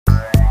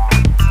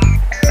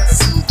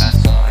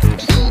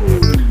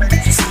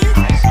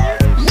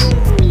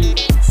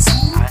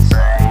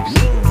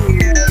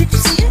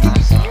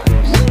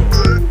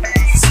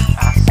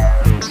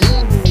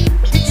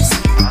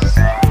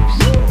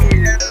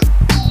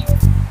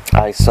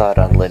I Saw It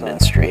on Linden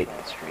Street.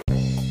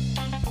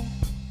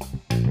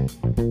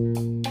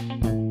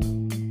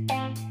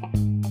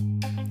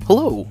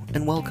 Hello,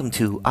 and welcome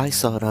to I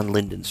Saw It on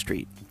Linden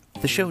Street,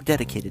 the show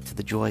dedicated to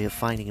the joy of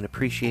finding an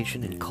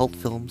appreciation in cult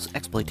films,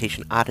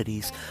 exploitation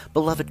oddities,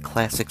 beloved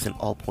classics, and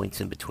all points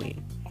in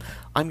between.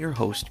 I'm your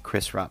host,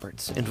 Chris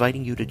Roberts,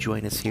 inviting you to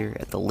join us here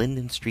at the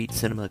Linden Street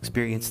Cinema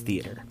Experience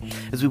Theater,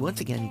 as we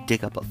once again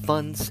dig up a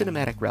fun,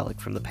 cinematic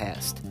relic from the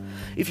past.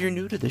 If you're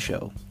new to the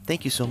show,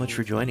 thank you so much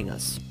for joining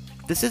us.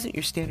 This isn't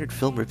your standard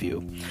film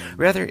review.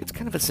 Rather, it's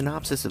kind of a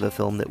synopsis of a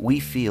film that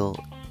we feel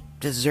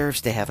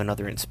deserves to have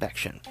another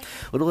inspection,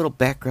 with a little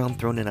background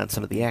thrown in on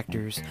some of the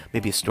actors,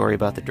 maybe a story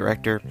about the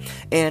director,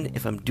 and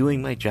if I'm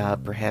doing my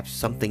job, perhaps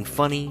something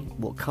funny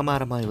will come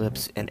out of my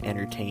lips and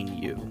entertain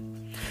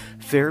you.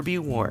 Fair be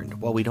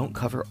warned, while we don't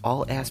cover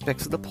all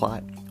aspects of the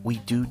plot, we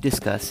do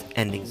discuss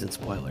endings and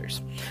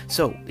spoilers.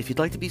 So, if you'd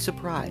like to be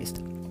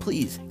surprised,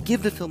 please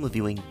give the film a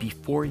viewing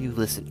before you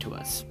listen to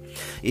us.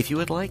 If you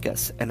would like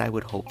us, and I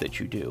would hope that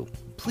you do,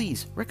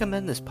 please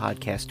recommend this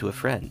podcast to a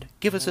friend.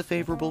 Give us a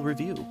favorable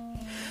review.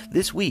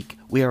 This week,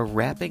 we are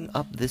wrapping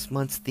up this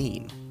month's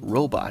theme,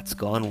 Robots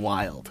Gone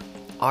Wild,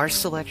 our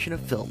selection of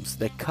films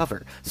that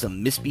cover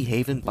some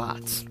misbehaving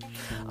bots.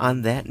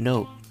 On that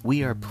note,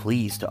 we are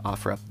pleased to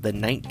offer up the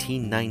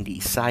 1990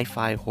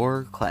 sci-fi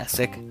horror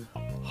classic,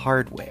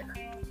 Hardware.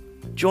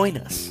 Join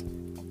us.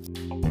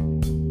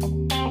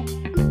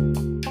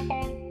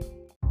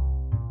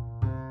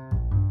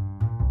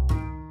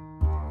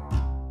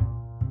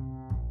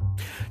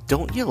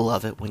 Don't you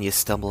love it when you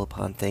stumble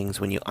upon things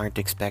when you aren't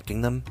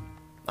expecting them?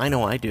 I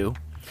know I do.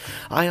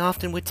 I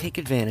often would take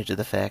advantage of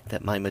the fact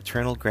that my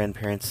maternal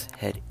grandparents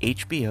had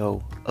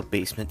HBO, a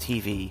basement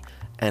TV,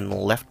 and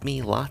left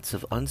me lots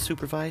of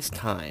unsupervised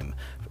time,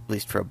 at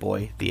least for a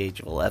boy the age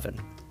of 11.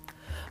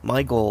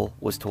 My goal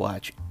was to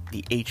watch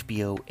the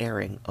HBO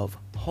airing of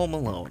Home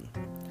Alone,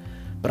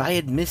 but I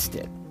had missed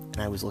it,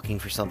 and I was looking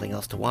for something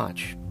else to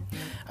watch.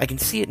 I can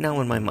see it now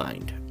in my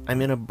mind.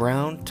 I'm in a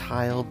brown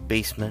tiled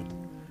basement.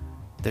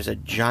 There's a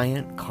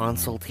giant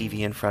console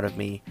TV in front of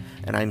me,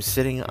 and I'm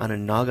sitting on a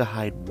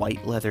Naugahyde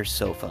white leather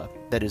sofa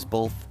that is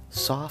both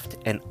soft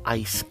and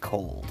ice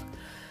cold.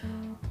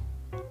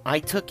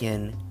 I took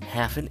in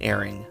half an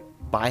airing,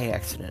 by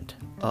accident,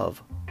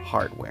 of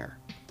Hardware.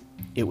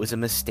 It was a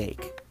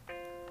mistake.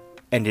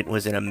 And it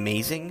was an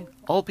amazing,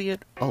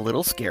 albeit a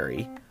little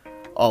scary,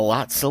 a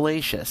lot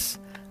salacious,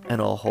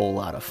 and a whole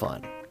lot of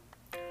fun.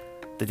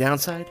 The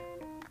downside?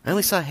 I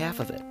only saw half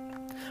of it.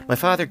 My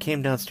father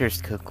came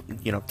downstairs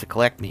to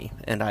collect me,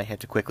 and I had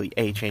to quickly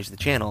change the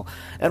channel,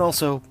 and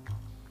also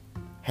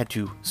had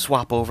to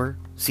swap over,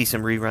 see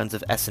some reruns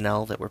of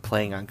SNL that were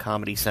playing on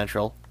Comedy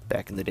Central.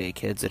 Back in the day,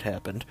 kids, it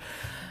happened.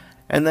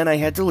 And then I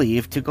had to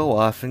leave to go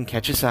off and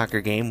catch a soccer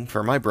game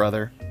for my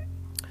brother.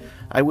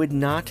 I would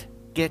not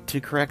get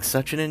to correct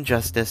such an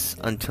injustice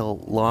until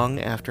long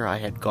after I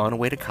had gone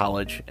away to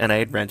college and I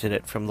had rented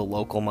it from the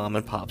local mom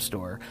and pop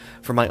store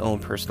for my own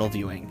personal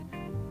viewing.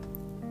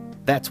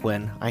 That's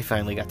when I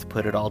finally got to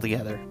put it all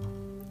together.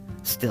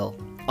 Still,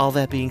 all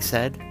that being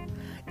said,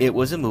 it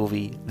was a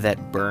movie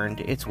that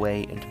burned its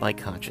way into my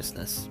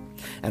consciousness,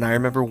 and I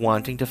remember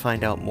wanting to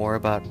find out more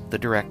about the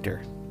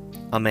director,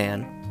 a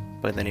man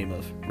by the name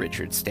of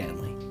Richard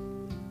Stanley.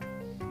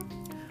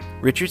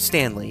 Richard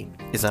Stanley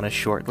is on a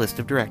short list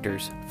of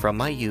directors from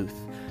my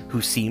youth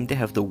who seemed to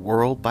have the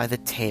world by the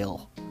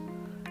tail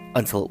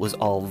until it was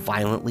all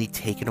violently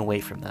taken away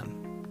from them.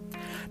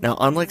 Now,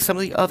 unlike some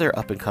of the other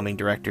up-and-coming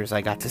directors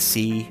I got to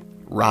see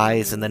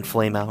rise and then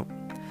flame out,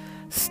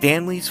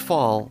 Stanley's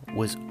fall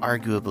was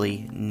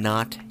arguably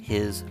not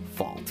his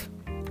fault.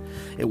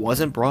 It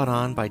wasn't brought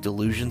on by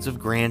delusions of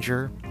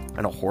grandeur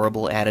and a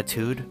horrible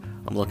attitude.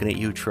 I'm looking at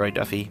you, Troy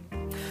Duffy.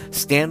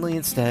 Stanley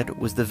instead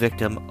was the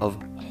victim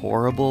of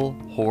horrible,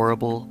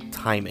 horrible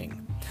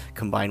timing,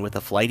 combined with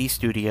a flighty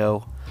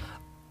studio,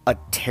 a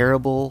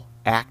terrible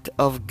act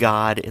of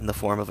God in the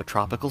form of a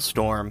tropical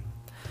storm,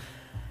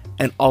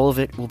 and all of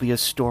it will be a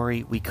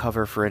story we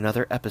cover for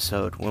another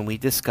episode when we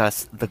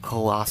discuss the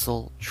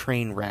colossal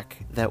train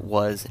wreck that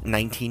was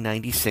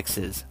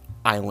 1996's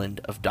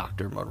Island of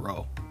Dr.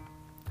 Moreau.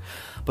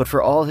 But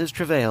for all his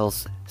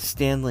travails,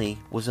 Stanley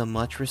was a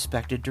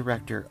much-respected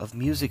director of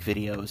music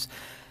videos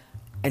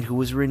and who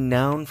was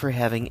renowned for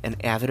having an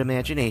avid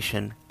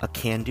imagination, a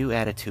can-do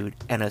attitude,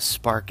 and a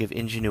spark of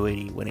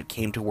ingenuity when it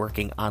came to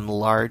working on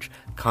large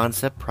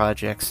concept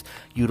projects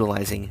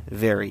utilizing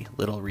very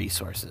little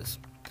resources.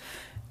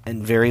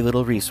 And very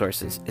little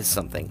resources is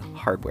something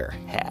Hardware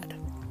had.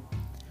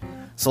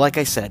 So like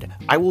I said,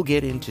 I will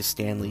get into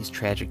Stanley's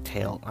tragic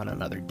tale on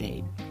another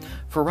date.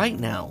 For right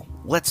now,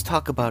 let's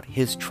talk about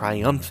his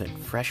triumphant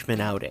freshman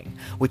outing,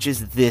 which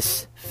is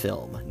this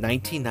film,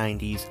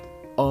 1990's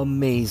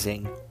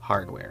amazing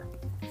Hardware.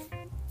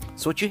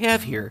 So what you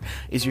have here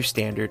is your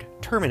standard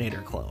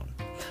Terminator clone,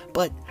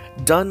 but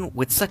done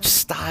with such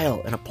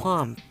style and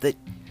aplomb that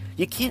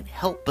you can't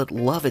help but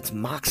love its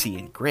moxie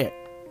and grit.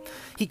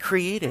 He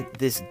created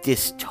this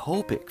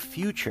dystopic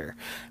future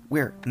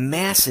where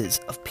masses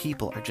of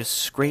people are just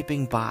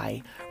scraping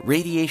by,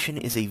 radiation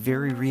is a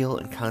very real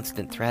and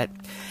constant threat,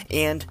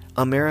 and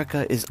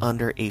America is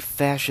under a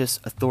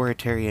fascist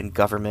authoritarian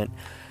government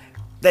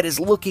that is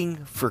looking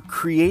for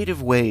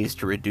creative ways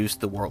to reduce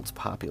the world's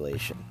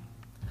population.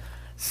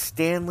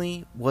 Stan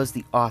Lee was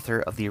the author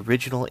of the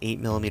original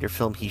 8mm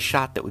film he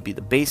shot that would be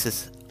the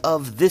basis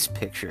of this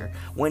picture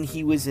when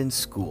he was in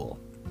school.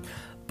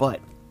 But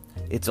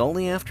it's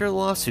only after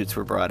lawsuits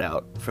were brought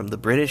out from the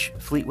British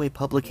Fleetway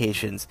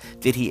publications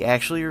did he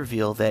actually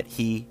reveal that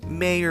he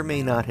may or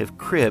may not have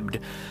cribbed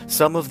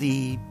some of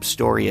the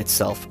story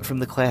itself from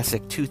the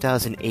classic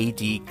 2000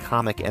 AD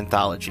comic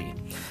anthology,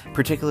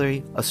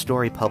 particularly a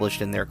story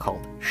published in there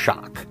called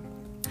Shock.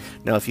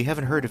 Now, if you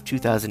haven't heard of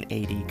 2000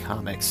 AD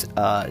comics,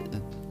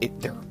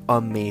 they're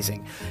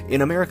amazing.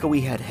 In America,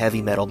 we had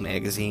Heavy Metal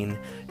Magazine.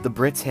 The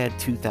Brits had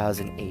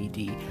 2000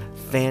 AD.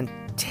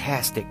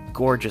 Fantastic,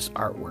 gorgeous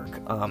artwork.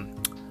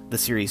 The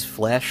series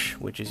Flesh,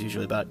 which is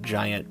usually about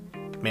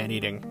giant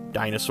man-eating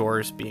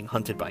dinosaurs being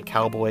hunted by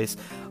cowboys.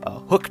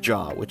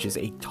 Hookjaw, which is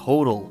a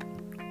total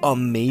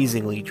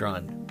amazingly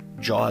drawn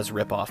Jaws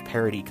ripoff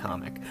parody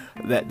comic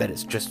that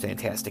is just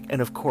fantastic.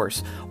 And of course,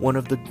 one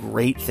of the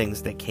great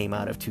things that came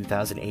out of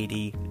 2000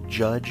 AD,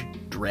 Judge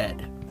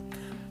Dredd.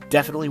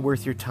 Definitely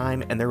worth your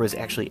time, and there was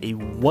actually a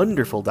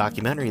wonderful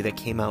documentary that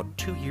came out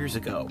 2 years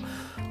ago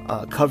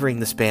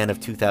covering the span of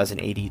 2000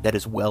 AD that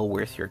is well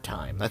worth your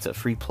time. That's a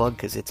free plug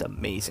because it's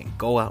amazing.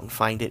 Go out and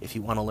find it if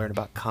you want to learn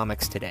about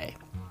comics today.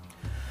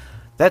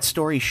 That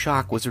story,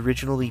 Shock, was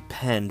originally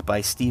penned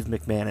by Steve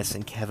McManus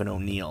and Kevin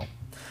O'Neill.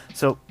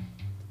 So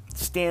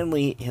Stan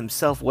Lee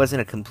himself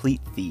wasn't a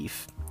complete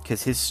thief,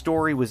 because his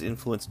story was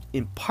influenced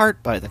in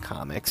part by the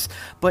comics,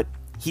 but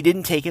he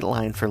didn't take it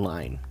line for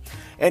line.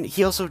 And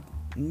he also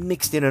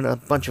mixed in a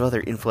bunch of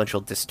other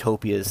influential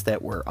dystopias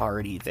that were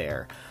already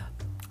there.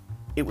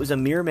 It was a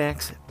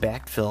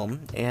Miramax-backed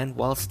film, and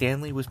while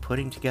Stan Lee was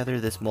putting together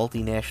this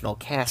multinational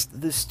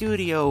cast, the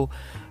studio,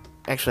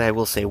 actually I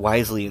will say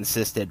wisely,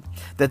 insisted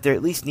that there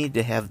at least needed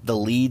to have the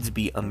leads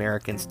be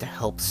Americans to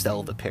help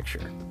sell the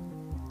picture.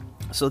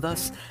 So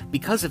thus,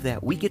 because of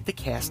that, we get the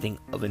casting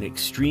of an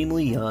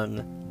extremely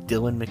young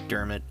Dylan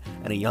McDermott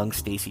and a young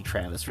Stacey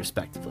Travis,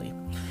 respectively.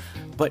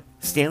 But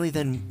Stan Lee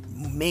then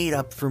made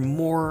up for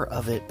more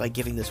of it by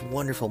giving this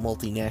wonderful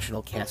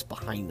multinational cast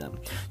behind them.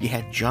 You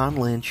had John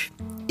Lynch,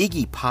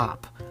 Iggy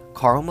Pop,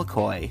 Carl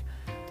McCoy,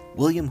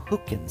 William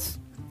Hopkins,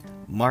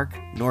 Mark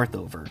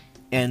Northover,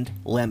 and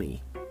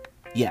Lemmy.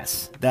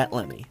 Yes, that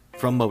Lemmy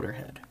from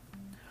Motorhead.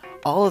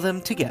 All of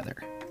them together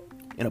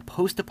in a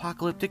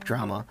post-apocalyptic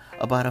drama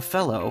about a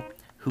fellow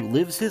who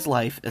lives his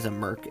life as a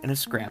merc and a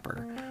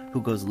scrapper,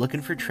 who goes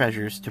looking for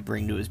treasures to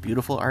bring to his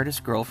beautiful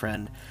artist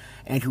girlfriend,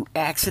 and who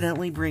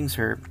accidentally brings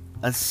her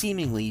a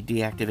seemingly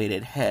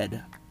deactivated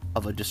head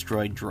of a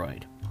destroyed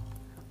droid,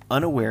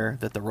 unaware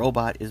that the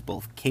robot is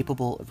both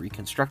capable of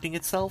reconstructing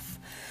itself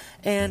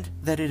and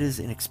that it is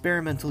an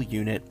experimental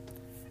unit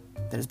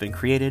that has been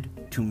created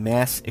to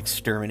mass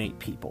exterminate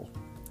people.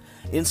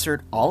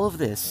 Insert all of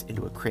this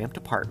into a cramped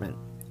apartment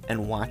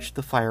and watch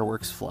the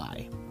fireworks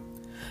fly.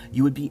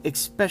 You would be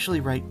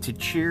especially right to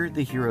cheer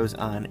the heroes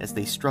on as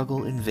they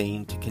struggle in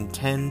vain to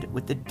contend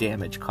with the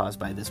damage caused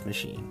by this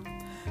machine.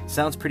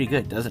 Sounds pretty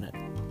good, doesn't it?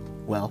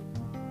 Well,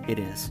 it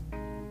is.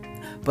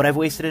 But I've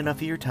wasted enough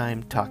of your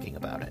time talking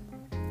about it.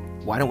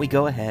 Why don't we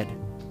go ahead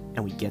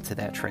and we get to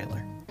that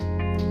trailer?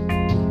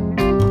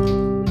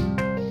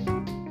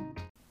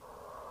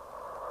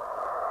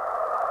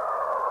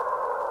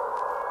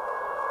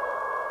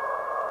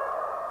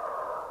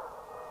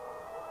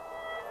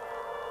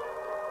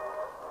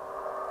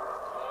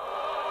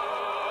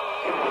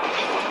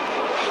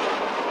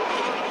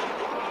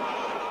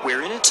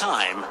 We're in a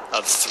time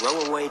of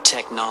throwaway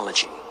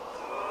technology.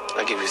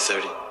 I'll give you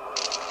 30,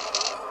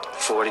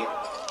 40,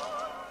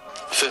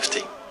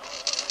 50,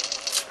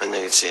 and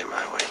then you'd see it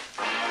my way.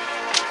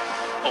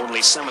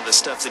 Only some of the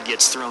stuff that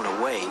gets thrown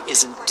away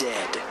isn't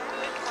dead.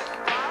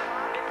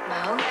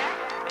 Mo?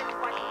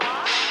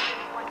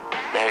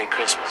 Merry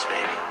Christmas,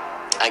 baby.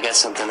 I got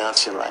something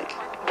else you like.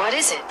 What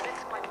is it?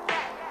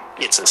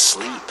 It's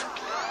asleep.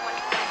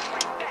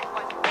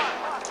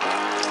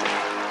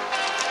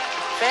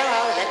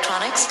 Fairwell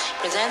Electronics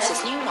presents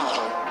its new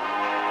model,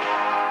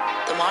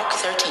 the Mark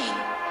 13.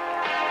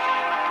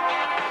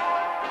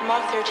 The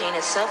Mark 13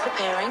 is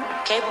self-repairing,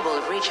 capable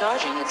of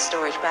recharging its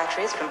storage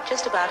batteries from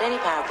just about any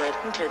power grid,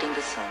 including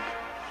the sun.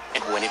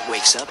 And when it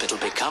wakes up, it'll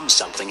become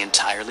something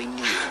entirely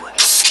new.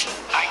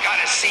 I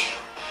gotta see.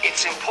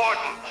 It's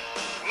important.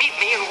 Meet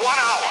me in 1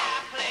 hour.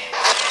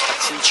 A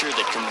creature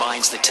that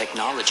combines the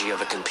technology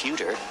of a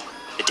computer,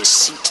 the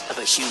deceit of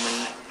a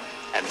human,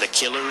 and the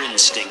killer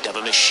instinct of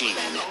a machine.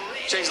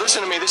 James,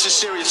 listen to me. This is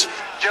serious.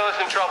 Jill is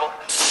in trouble.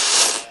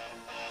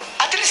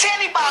 I didn't see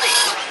anybody.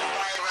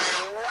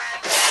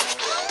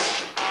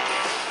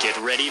 Get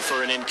ready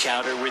for an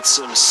encounter with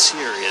some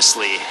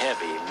seriously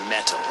heavy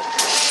metal.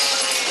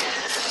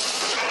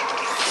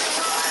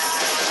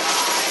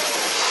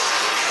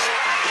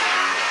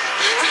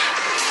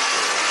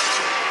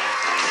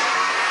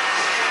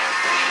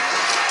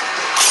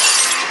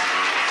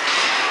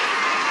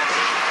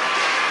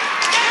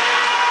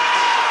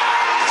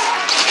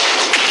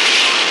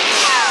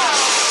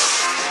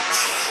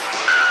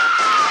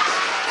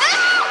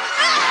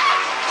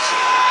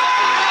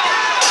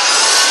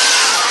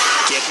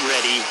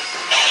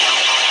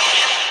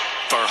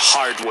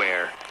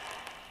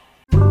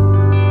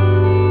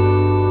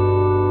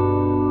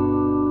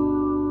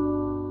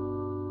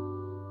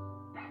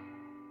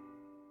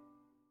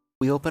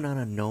 We open on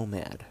a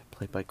nomad,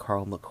 played by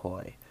Carl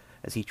McCoy,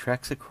 as he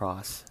treks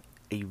across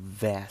a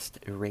vast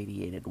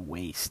irradiated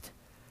waste,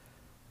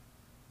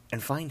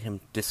 and find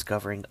him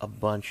discovering a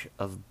bunch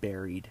of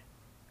buried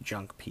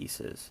junk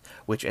pieces,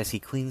 which as he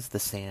cleans the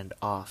sand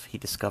off, he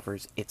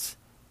discovers it's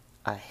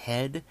a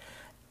head,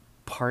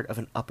 part of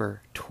an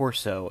upper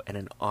torso, and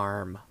an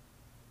arm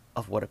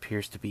of what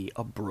appears to be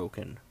a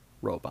broken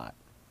robot.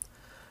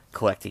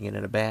 Collecting it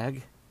in a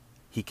bag,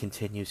 he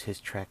continues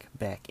his trek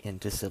back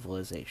into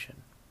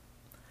civilization.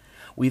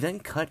 We then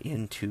cut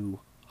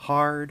into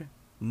Hard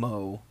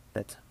Mo,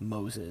 that's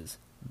Moses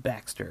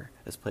Baxter,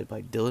 as played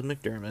by Dylan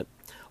McDermott,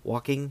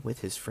 walking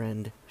with his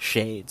friend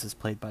Shades, as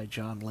played by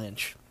John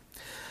Lynch.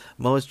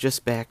 Mo is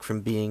just back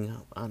from being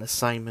on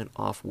assignment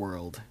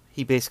off-world.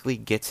 He basically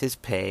gets his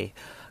pay,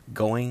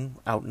 going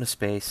out into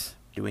space,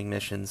 doing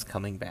missions,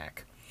 coming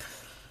back.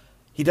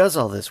 He does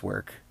all this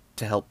work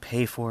to help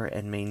pay for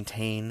and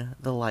maintain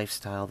the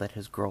lifestyle that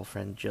his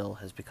girlfriend Jill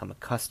has become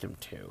accustomed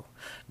to.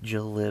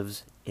 Jill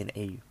lives in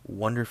a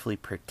wonderfully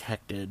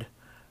protected,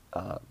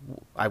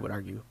 I would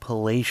argue,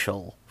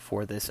 palatial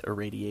for this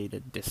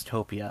irradiated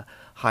dystopia,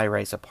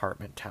 high-rise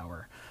apartment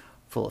tower,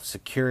 full of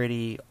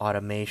security,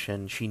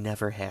 automation. She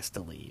never has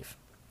to leave.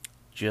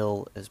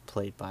 Jill is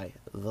played by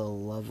the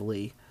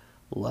lovely,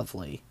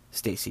 lovely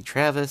Stacey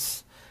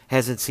Travis.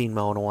 Hasn't seen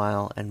Mo in a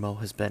while, and Mo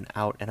has been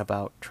out and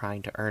about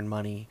trying to earn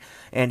money,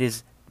 and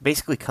is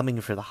basically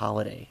coming for the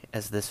holiday,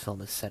 as this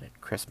film is set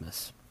at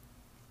Christmas.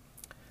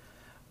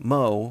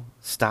 Mo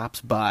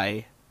stops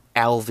by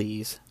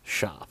Alvy's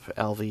shop.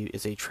 Alvy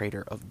is a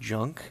trader of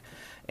junk,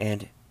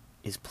 and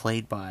is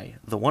played by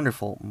the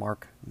wonderful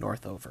Mark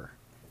Northover.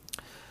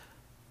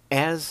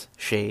 As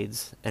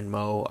Shades and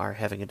Mo are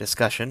having a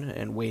discussion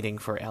and waiting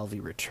for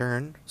Alvy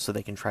return so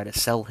they can try to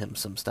sell him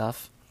some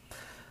stuff,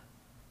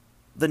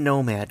 the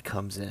Nomad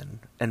comes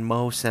in, and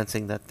Mo,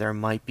 sensing that there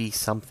might be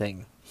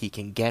something he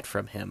can get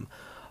from him,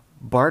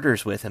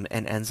 barters with him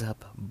and ends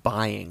up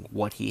buying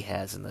what he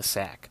has in the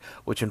sack,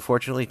 which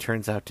unfortunately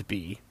turns out to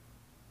be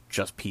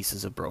just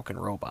pieces of broken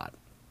robot.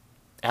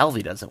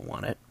 Alvy doesn't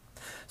want it,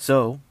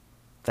 so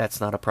that's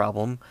not a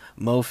problem.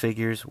 Mo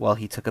figures while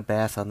he took a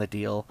bath on the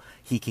deal,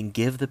 he can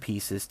give the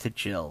pieces to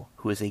Jill,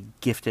 who is a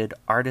gifted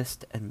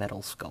artist and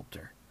metal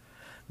sculptor.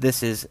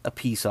 This is a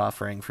peace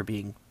offering for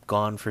being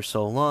gone for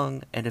so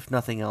long, and if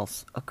nothing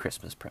else, a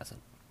Christmas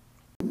present.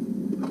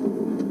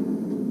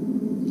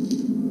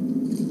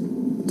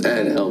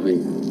 That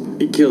Alvy,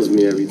 he kills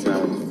me every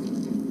time.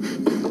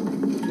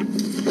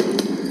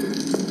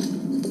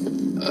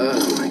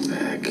 Oh, my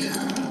back.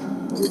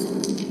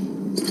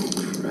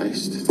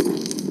 Christ.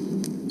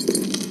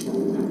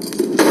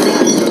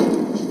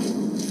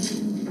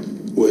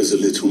 Where's the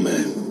little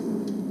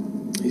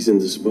man? He's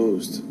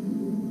indisposed.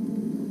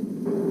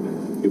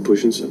 You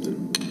pushing something?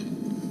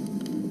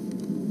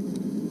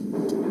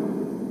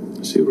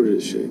 See where it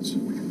is, Shades.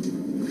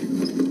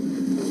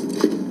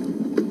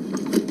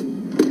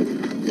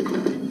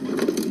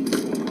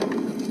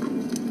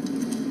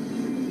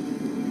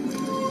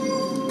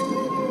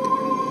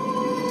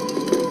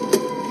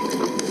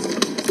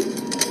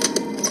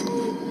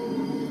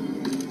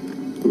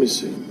 Let me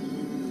see.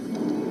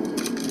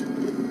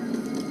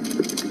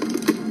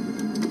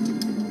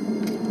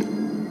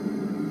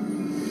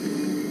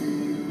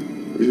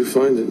 Where'd you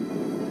find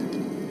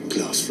it?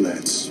 Glass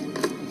flats.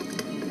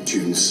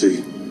 June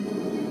C.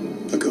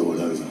 I go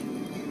all over.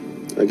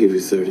 I'll give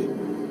you 30.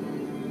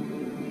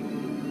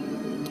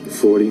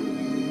 40.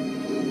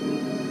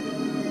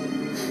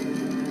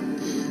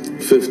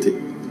 50.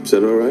 Is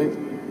that all right?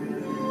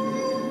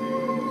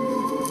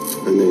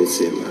 And then you'd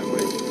see it my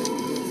way.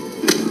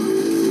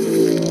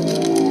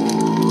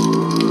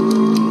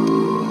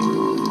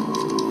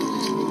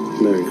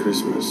 Merry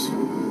Christmas.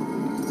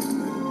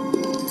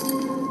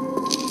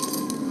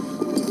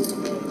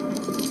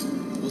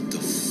 What the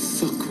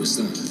fuck was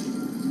that?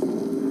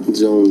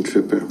 Zone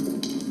Tripper.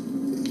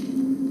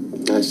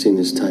 I've seen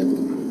this type.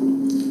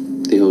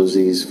 The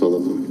OZ's full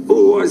of them.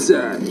 Who was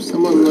that?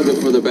 Someone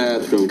looking for the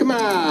bathroom. Come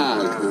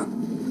on!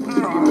 Give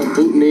him a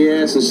boot in the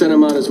ass and send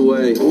him on his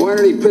way. Why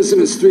did he piss in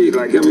the street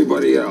like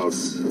everybody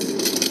else?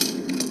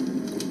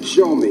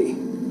 Show me.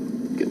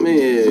 Come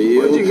here, you.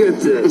 Where'd you get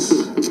this?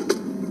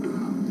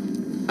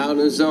 Out in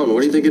the zone.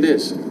 What do you think it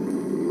is?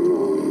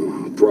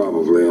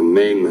 Probably a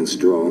maintenance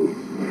drone.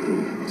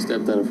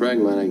 Stepped on a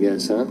fragment, I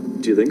guess, huh?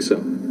 Do you think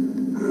so?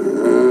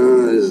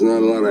 There's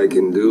not a lot I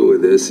can do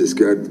with this. It's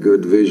got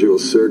good visual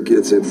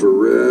circuits,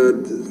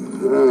 infrared,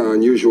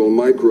 unusual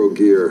micro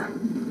gear.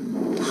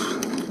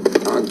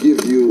 I'll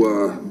give you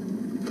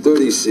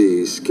 30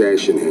 C's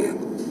cash in hand.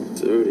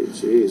 30,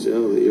 jeez,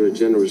 Elvie, you're a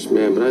generous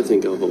man, but I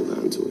think I'll hold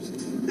on to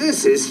it.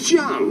 This is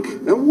junk.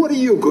 And what are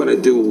you gonna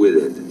do with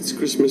it? It's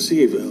Christmas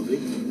Eve,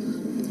 Elvie.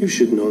 You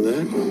should know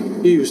that.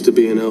 You used to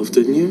be an elf,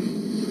 didn't you?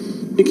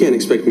 You can't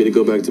expect me to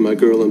go back to my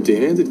girl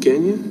empty-handed,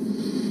 can you?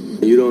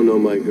 You don't know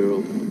my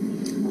girl.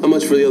 How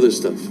much for the other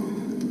stuff?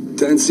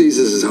 10 C's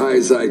is as high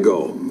as I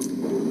go.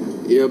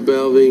 Yep,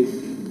 Elvie.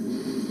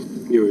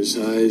 You're as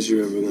high as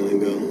you're ever gonna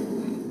go.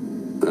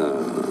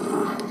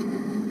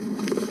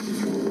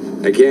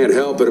 I can't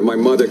help it if my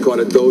mother caught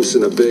a dose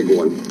in a big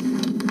one.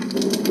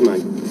 Come on.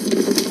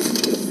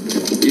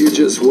 You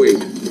just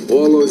wait.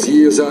 All those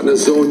years out in the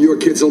zone, your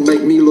kids will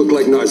make me look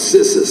like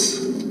Narcissus.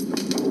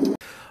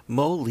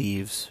 Mo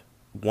leaves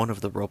one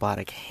of the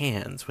robotic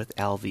hands with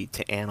Alvy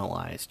to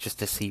analyze just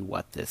to see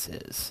what this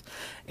is,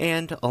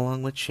 and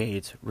along with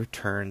Shades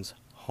returns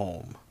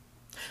home.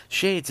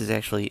 Shades is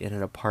actually in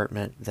an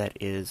apartment that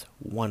is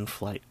one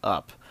flight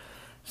up,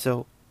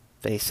 so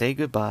they say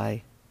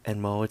goodbye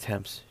and Mo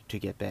attempts to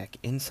get back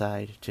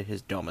inside to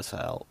his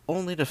domicile,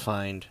 only to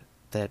find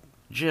that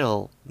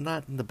Jill,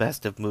 not in the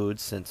best of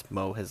moods since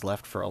Mo has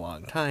left for a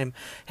long time,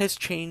 has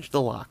changed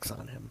the locks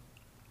on him.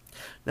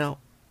 Now,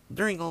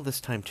 during all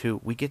this time, too,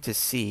 we get to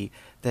see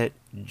that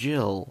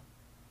Jill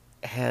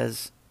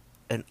has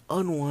an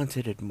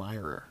unwanted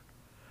admirer.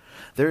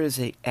 There is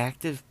an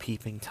active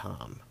peeping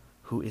Tom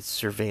who is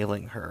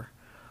surveilling her,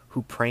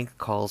 who prank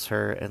calls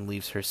her and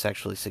leaves her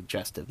sexually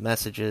suggestive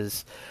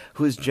messages,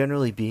 who is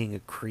generally being a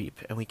creep,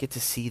 and we get to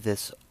see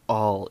this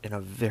all in a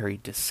very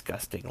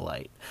disgusting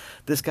light.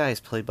 This guy is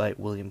played by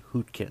William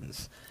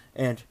Hootkins,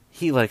 and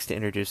he likes to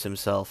introduce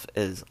himself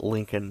as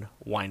Lincoln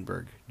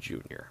Weinberg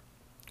Jr.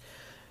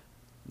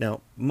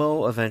 Now,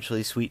 Mo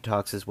eventually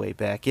sweet-talks his way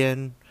back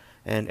in,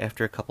 and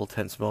after a couple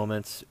tense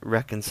moments,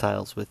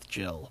 reconciles with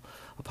Jill,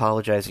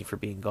 apologizing for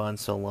being gone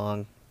so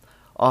long,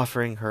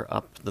 offering her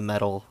up the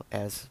medal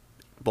as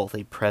both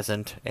a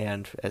present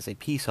and as a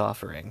peace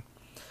offering.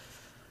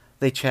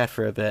 They chat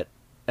for a bit,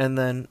 and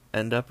then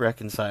end up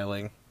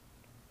reconciling,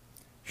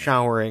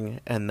 showering,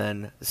 and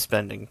then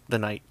spending the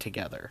night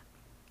together.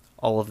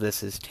 All of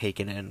this is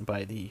taken in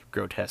by the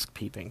grotesque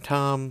peeping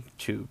Tom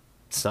to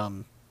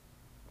some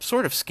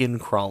sort of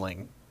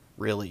skin-crawling,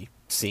 really,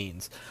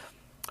 scenes.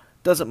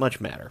 Doesn't much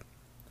matter.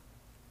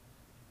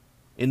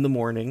 In the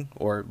morning,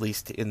 or at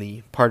least in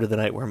the part of the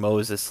night where Mo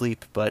is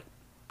asleep, but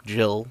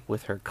Jill,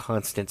 with her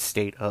constant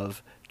state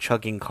of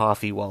chugging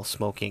coffee while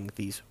smoking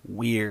these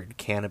weird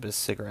cannabis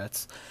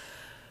cigarettes,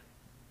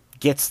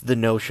 gets the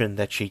notion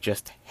that she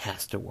just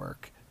has to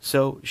work.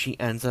 So she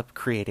ends up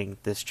creating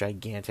this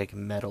gigantic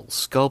metal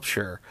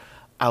sculpture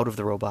out of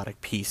the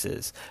robotic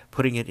pieces,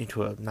 putting it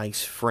into a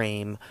nice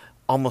frame,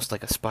 almost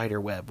like a spider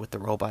web with the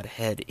robot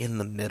head in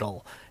the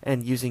middle,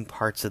 and using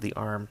parts of the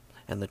arm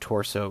and the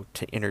torso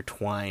to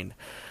intertwine.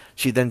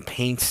 She then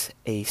paints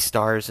a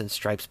stars and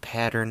stripes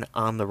pattern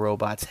on the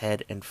robot's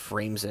head and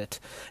frames it,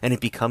 and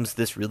it becomes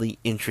this really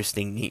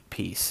interesting, neat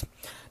piece.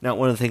 Now,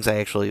 one of the things I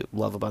actually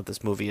love about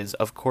this movie is,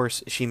 of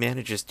course, she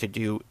manages to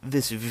do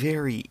this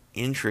very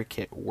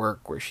intricate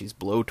work where she's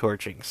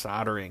blowtorching,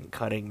 soldering,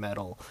 cutting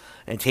metal,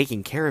 and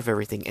taking care of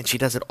everything, and she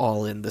does it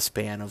all in the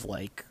span of,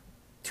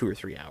 2 or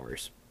 3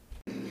 hours.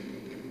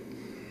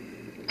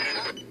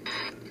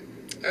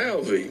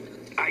 Alvy.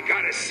 I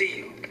gotta see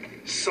you.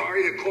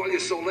 Sorry to call you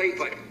so late,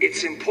 but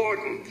it's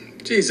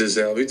important. Jesus,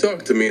 Alvy,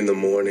 talk to me in the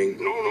morning.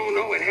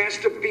 No, it has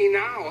to be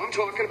now. I'm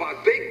talking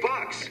about big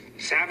bucks.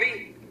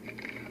 Savvy?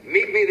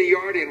 Meet me in the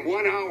yard in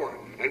 1 hour,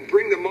 and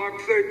bring the Mark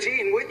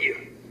 13 with you.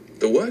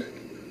 The what?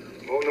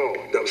 Oh no,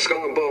 the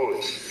Skull and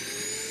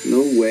Bones.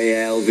 No way,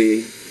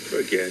 Alvy.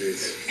 Forget it.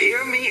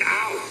 Hear me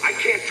out. I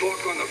can't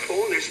talk on the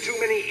phone. There's too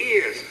many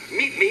ears.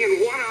 Meet me in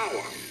 1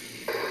 hour.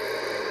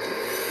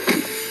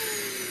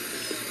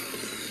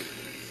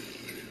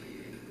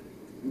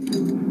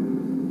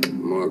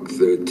 Mark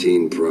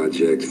 13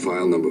 project,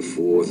 file number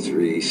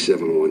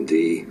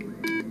 4371D.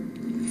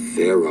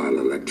 Fairisle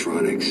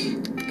Electronics.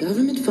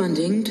 Government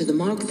funding to the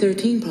Mark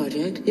 13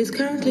 project is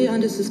currently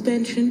under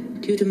suspension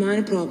due to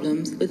minor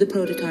problems with the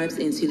prototype's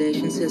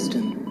insulation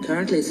system,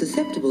 currently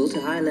susceptible to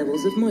high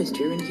levels of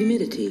moisture and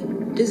humidity.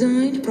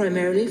 Designed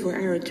primarily for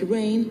arid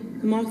terrain,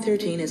 the Mark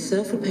 13 is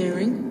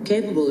self-repairing,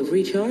 capable of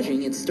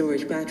recharging its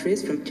storage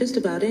batteries from just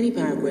about any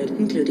power grid,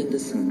 including the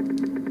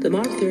sun. The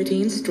Mark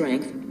 13's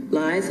strength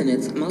lies in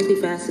its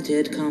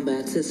multifaceted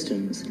combat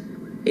systems.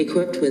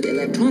 Equipped with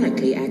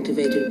electronically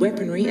activated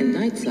weaponry and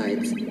night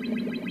sights,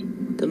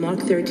 the Mark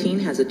 13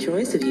 has a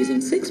choice of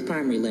using 6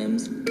 primary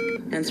limbs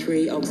and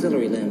 3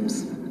 auxiliary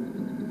limbs.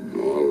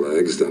 More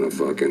legs than a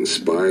fucking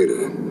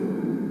spider.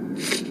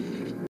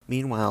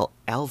 Meanwhile,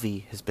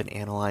 Alvy has been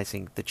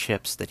analyzing the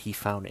chips that he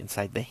found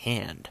inside the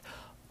hand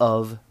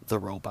of the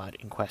robot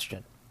in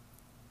question.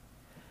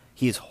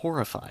 He is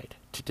horrified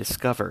to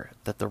discover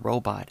that the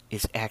robot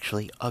is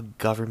actually a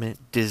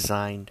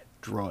government-designed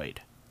droid.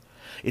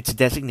 It's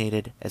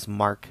designated as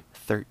Mark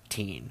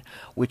 13,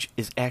 which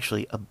is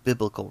actually a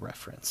biblical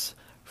reference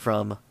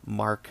from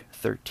Mark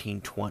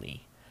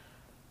 13:20,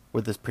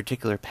 where this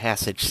particular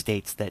passage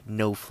states that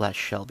no flesh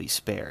shall be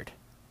spared.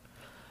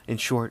 In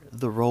short,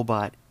 the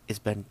robot has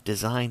been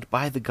designed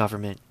by the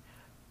government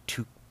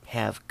to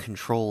have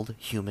controlled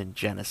human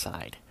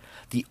genocide,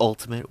 the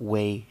ultimate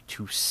way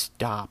to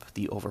stop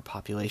the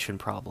overpopulation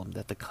problem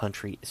that the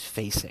country is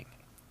facing.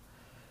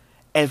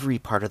 Every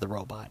part of the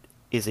robot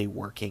is a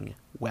working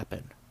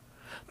weapon.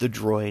 The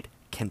droid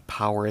can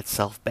power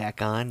itself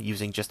back on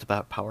using just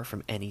about power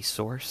from any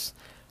source,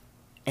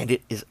 and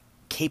it is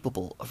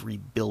capable of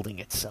rebuilding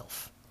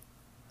itself.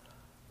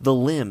 The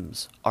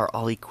limbs are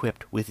all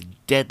equipped with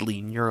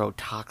deadly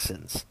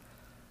neurotoxins.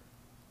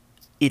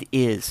 It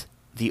is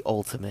the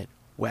ultimate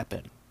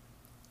weapon,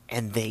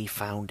 and they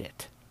found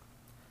it.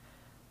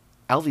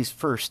 Alvy's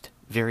first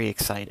very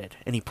excited,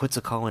 and he puts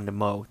a call into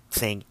Mo,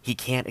 saying he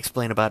can't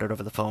explain about it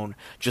over the phone,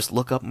 just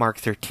look up Mark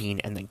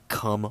 13 and then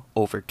come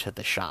over to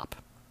the shop.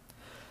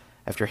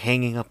 After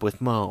hanging up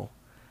with Mo,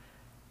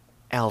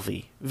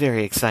 Alvy,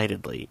 very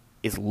excitedly,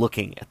 is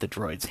looking at the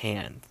droid's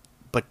hand,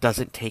 but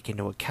doesn't take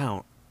into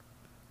account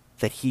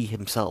that he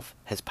himself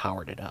has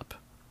powered it up.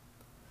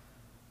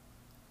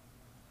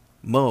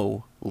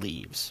 Mo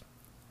leaves,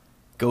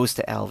 goes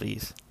to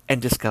Alvy's,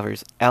 and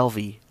discovers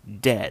Alvy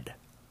dead,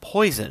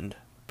 poisoned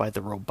by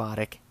the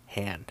robotic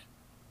hand.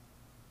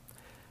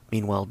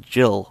 Meanwhile,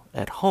 Jill,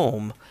 at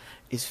home,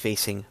 is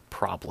facing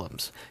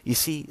problems. You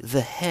see,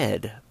 the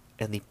head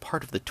and the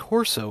part of the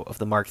torso of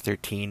the Mark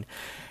 13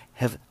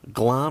 have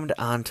glommed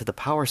onto the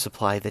power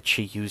supply that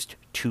she used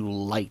to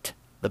light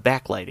the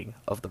backlighting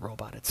of the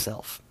robot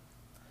itself.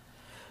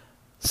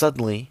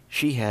 Suddenly,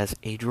 she has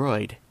a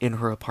droid in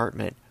her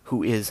apartment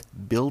who is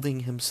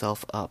building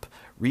himself up,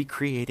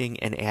 recreating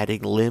and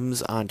adding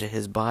limbs onto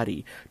his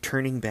body,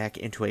 turning back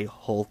into a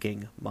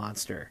hulking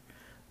monster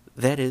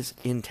that is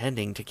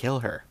intending to kill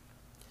her.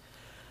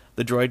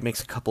 The droid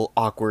makes a couple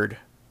awkward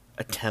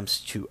attempts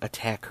to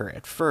attack her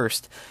at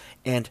first,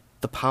 and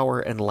the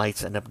power and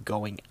lights end up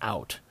going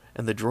out,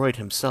 and the droid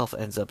himself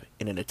ends up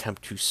in an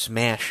attempt to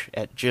smash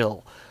at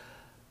Jill,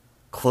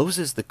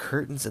 closes the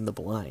curtains and the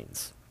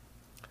blinds,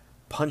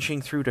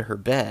 punching through to her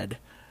bed,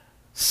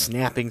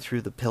 snapping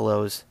through the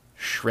pillows,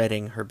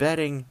 shredding her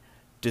bedding,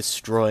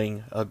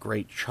 destroying a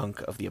great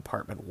chunk of the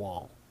apartment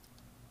wall.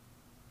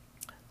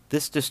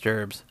 This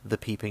disturbs the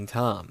Peeping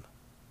Tom,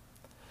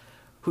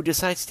 who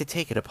decides to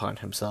take it upon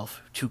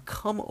himself to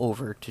come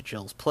over to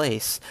Jill's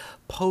place,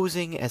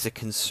 posing as a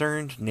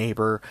concerned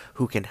neighbor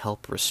who can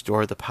help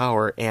restore the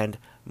power and,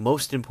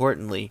 most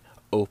importantly,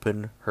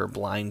 open her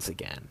blinds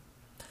again.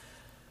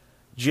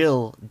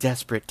 Jill,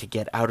 desperate to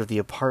get out of the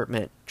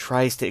apartment,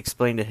 tries to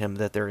explain to him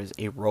that there is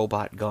a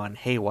robot gone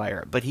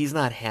haywire, but he's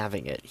not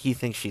having it. He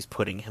thinks she's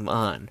putting him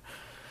on.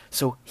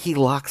 So he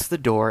locks the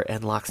door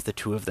and locks the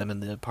two of them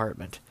in the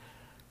apartment,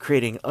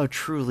 creating a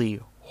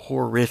truly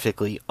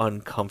horrifically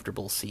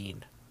uncomfortable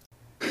scene.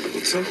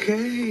 It's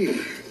okay.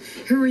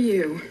 Who are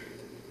you?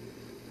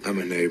 I'm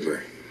a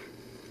neighbor.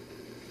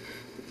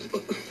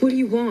 What do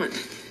you want?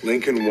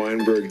 Lincoln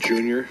Weinberg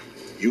Jr.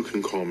 You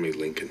can call me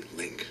Lincoln.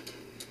 Link.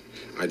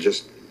 I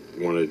just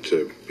wanted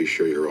to be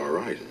sure you're all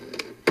right.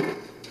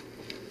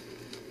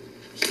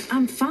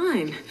 I'm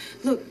fine.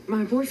 Look,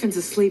 my boyfriend's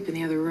asleep in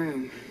the other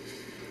room.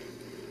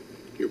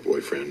 Your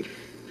boyfriend?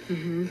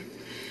 Mm-hmm.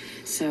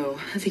 So,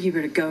 I think you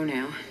better go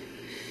now.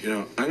 You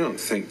know, I don't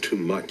think too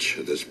much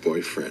of this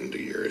boyfriend of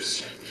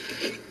yours.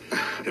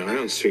 I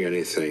don't see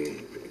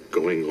anything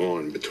going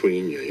on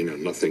between you. You know,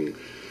 nothing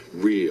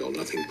real,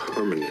 nothing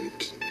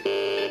permanent.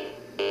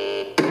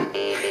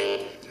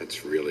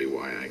 That's really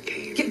why I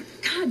came.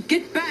 God,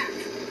 get back!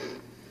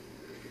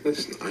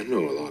 Listen, I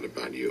know a lot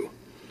about you.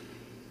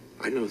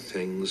 I know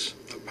things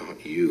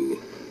about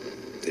you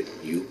that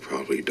you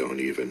probably don't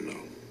even know.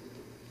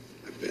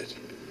 I bet.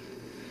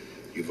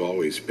 You've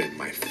always been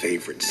my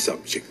favorite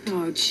subject.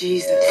 Oh,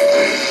 Jesus.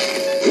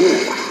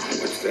 Ooh,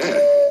 what's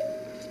that?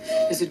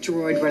 There's a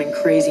droid running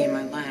crazy in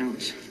my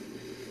lounge.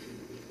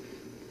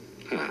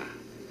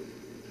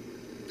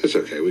 It's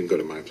okay, we can go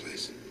to my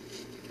place.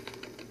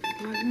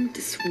 Why won't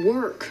this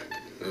work?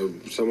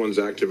 Someone's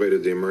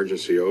activated the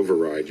emergency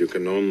override. You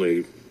can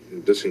only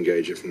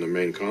disengage it from the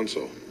main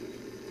console.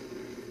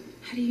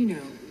 How do you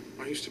know?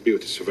 I used to be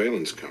with the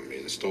surveillance company,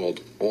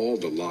 installed all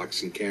the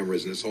locks and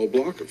cameras in this whole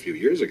block a few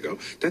years ago.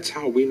 That's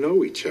how we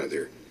know each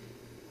other.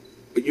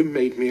 But you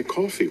made me a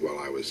coffee while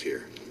I was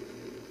here.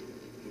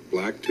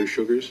 Black, 2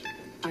 sugars?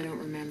 I don't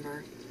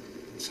remember.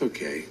 It's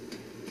okay.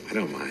 I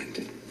don't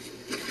mind.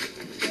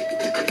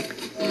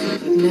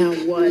 Now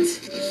what?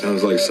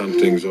 Sounds like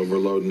something's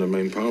overloading the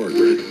main power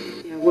grid.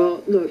 Yeah,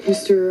 well, look,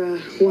 Mr.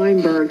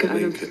 Weinberg,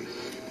 Lincoln.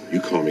 You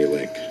call me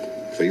Link,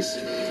 please.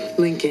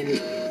 Lincoln,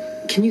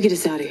 can you get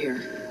us out of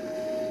here?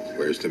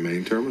 Where's the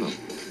main terminal?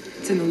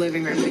 It's in the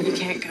living room, but you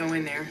can't go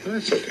in there.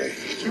 That's okay.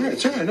 It's all right.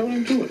 It's all right. I know what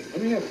I'm doing.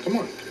 Let me help. Come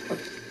on.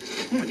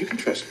 Come on. You can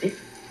trust me.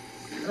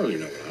 I really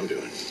know what I'm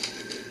doing.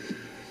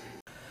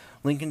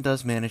 Lincoln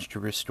does manage to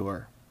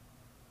restore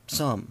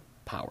some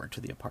power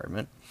to the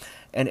apartment,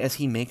 and as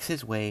he makes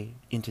his way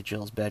into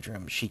Jill's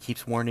bedroom, she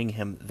keeps warning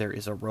him there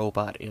is a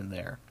robot in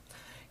there.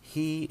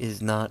 He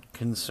is not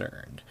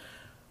concerned.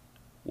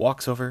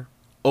 Walks over,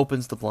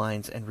 opens the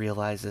blinds, and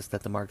realizes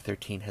that the Mark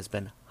 13 has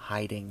been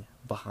hiding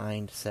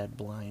behind said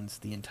blinds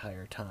the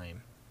entire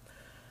time.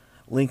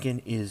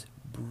 Lincoln is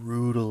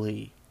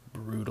brutally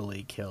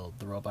killed,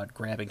 the robot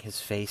grabbing his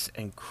face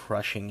and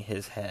crushing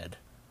his head.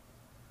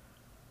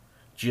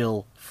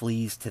 Jill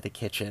flees to the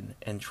kitchen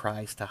and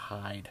tries to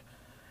hide,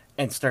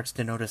 and starts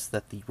to notice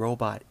that the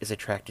robot is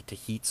attracted to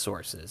heat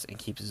sources and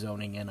keeps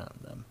zoning in on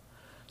them.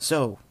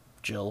 So,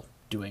 Jill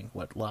doing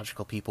what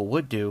logical people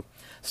would do,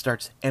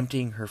 starts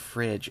emptying her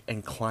fridge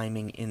and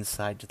climbing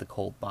inside to the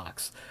cold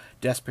box,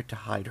 desperate to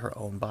hide her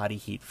own body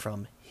heat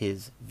from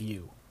his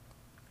view.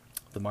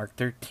 The Mark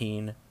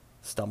 13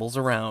 stumbles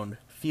around,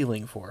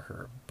 feeling for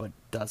her, but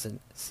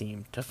doesn't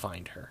seem to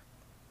find her.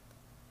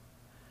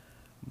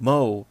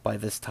 Mo, by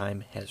this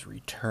time, has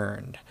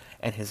returned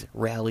and has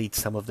rallied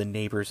some of the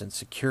neighbors and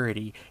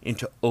security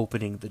into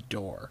opening the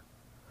door.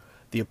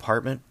 The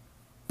apartment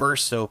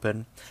bursts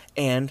open,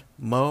 and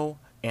Mo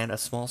and a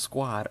small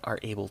squad are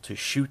able to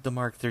shoot the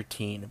Mark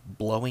 13,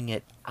 blowing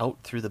it out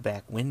through the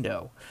back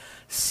window,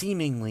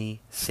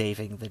 seemingly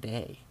saving the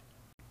day.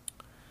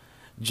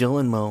 Jill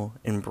and Mo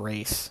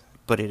embrace,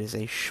 but it is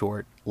a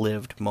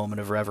short-lived moment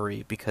of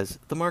reverie because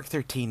the Mark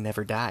 13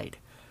 never died.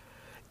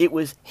 It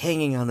was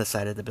hanging on the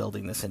side of the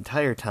building this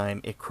entire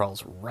time. It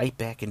crawls right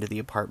back into the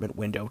apartment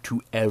window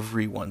to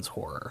everyone's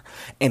horror,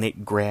 and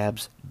it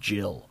grabs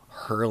Jill,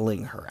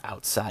 hurling her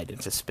outside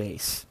into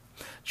space.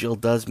 Jill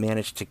does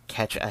manage to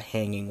catch a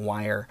hanging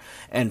wire,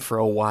 and for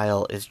a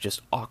while is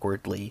just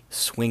awkwardly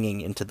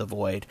swinging into the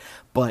void,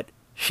 but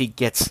she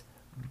gets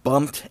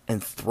bumped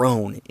and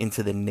thrown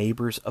into the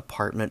neighbor's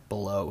apartment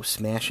below,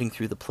 smashing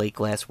through the plate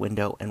glass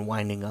window and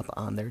winding up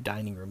on their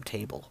dining room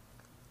table.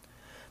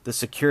 The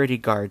security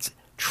guards,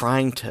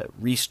 trying to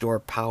restore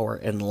power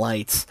and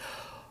lights,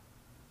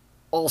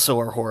 also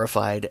are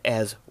horrified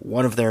as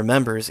one of their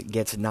members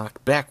gets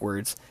knocked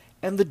backwards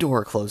and the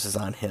door closes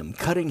on him,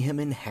 cutting him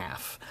in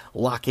half,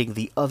 locking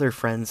the other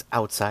friends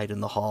outside in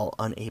the hall,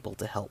 unable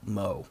to help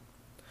Mo.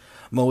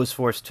 Mo is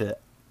forced to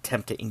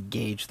attempt to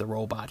engage the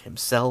robot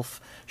himself,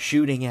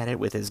 shooting at it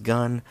with his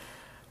gun,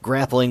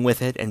 grappling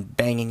with it, and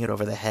banging it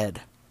over the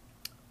head.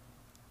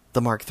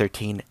 The Mark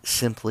 13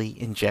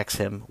 simply injects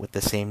him with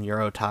the same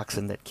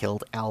neurotoxin that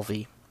killed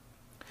Alvy.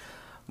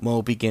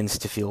 Mo begins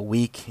to feel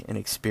weak and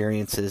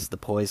experiences the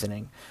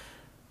poisoning.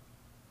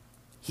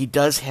 He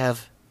does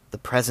have the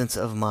presence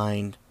of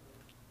mind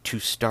to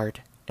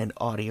start an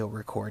audio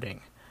recording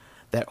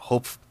that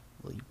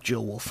hopefully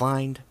Jill will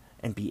find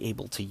and be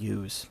able to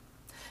use.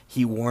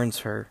 He warns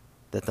her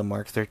that the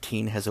Mark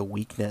 13 has a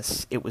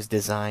weakness. It was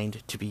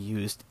designed to be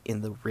used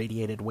in the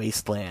radiated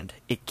wasteland.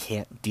 It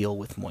can't deal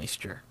with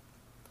moisture.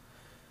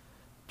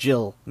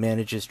 Jill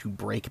manages to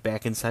break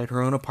back inside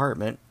her own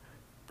apartment,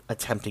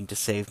 attempting to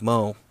save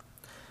Mo.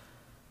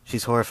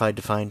 She's horrified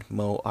to find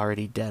Mo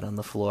already dead on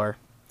the floor.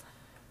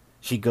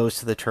 She goes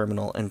to the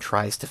terminal and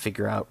tries to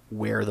figure out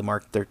where the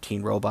Mark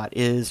 13 robot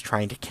is,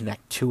 trying to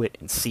connect to it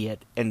and see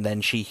it, and then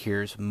she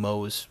hears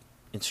Mo's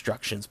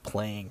instructions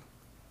playing.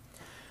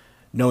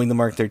 Knowing the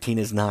Mark 13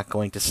 is not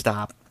going to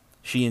stop,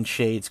 she and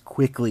Shades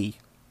quickly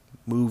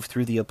move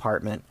through the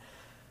apartment.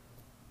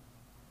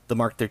 The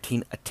Mark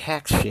 13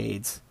 attacks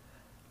Shades,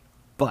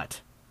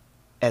 but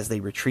as they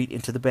retreat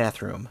into the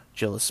bathroom,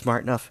 Jill is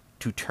smart enough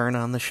to turn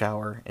on the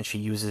shower, and she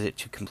uses it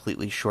to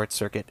completely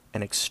short-circuit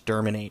and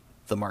exterminate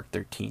the Mark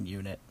 13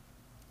 unit.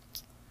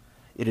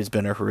 It has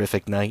been a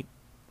horrific night.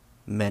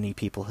 Many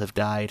people have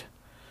died.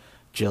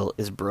 Jill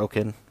is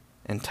broken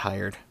and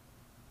tired.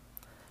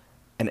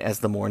 And as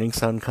the morning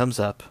sun comes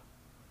up,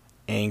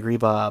 Angry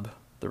Bob,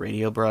 the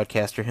radio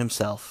broadcaster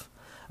himself,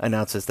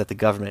 announces that the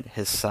government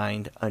has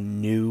signed a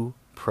new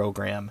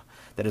program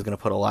that is going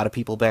to put a lot of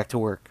people back to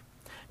work.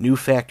 New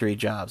factory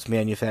jobs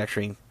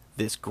manufacturing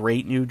this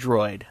great new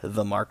droid,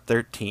 the Mark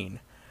 13,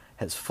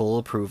 has full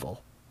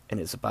approval and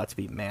is about to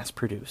be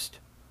mass-produced.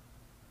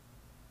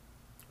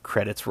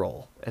 Credits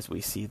roll as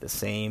we see the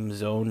same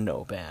Zone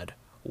Nomad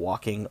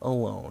walking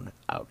alone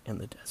out in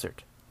the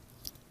desert.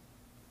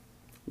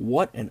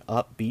 What an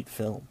upbeat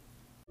film.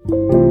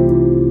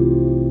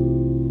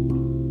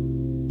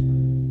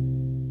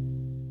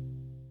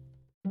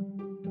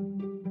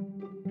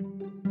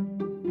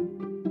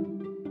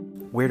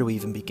 Where do we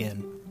even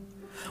begin?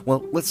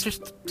 Well, let's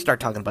just start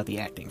talking about the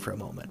acting for a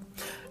moment.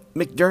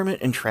 McDermott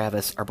and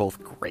Travis are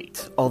both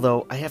great,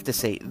 although I have to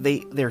say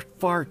they're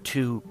far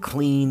too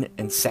clean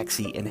and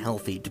sexy and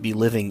healthy to be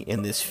living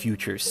in this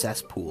future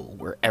cesspool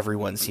where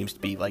everyone seems to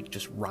be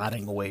just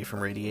rotting away from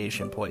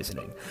radiation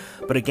poisoning.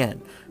 But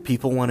again,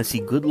 people want to see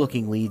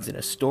good-looking leads in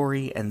a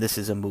story, and this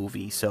is a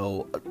movie,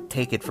 so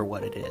take it for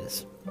what it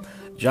is.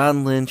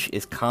 John Lynch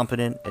is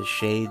competent as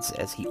Shades,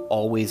 as he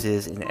always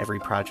is in every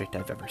project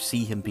I've ever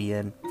seen him be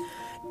in.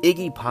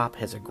 Iggy Pop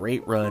has a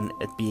great run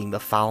at being the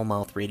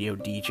foul-mouthed radio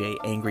DJ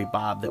Angry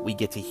Bob that we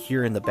get to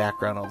hear in the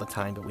background all the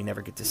time, but we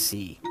never get to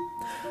see.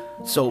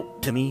 So,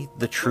 to me,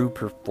 the true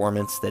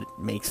performance that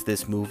makes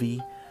this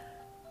movie,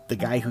 the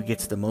guy who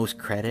gets the most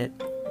credit,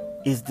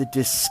 is the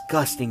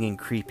disgusting and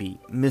creepy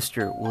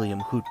Mr. William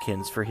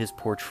Hootkins for his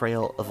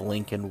portrayal of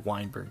Lincoln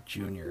Weinberg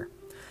Jr.,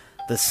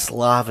 the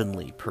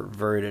slovenly,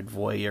 perverted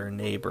voyeur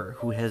neighbor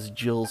who has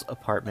Jill's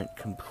apartment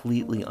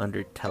completely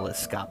under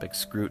telescopic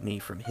scrutiny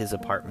from his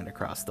apartment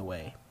across the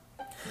way.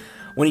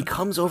 When he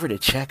comes over to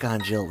check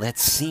on Jill, that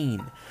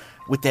scene,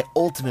 with that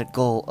ultimate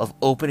goal of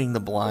opening the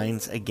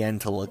blinds again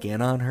to look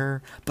in on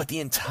her, but the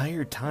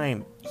entire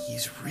time,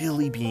 he's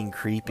really being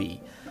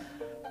creepy.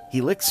 He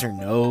licks her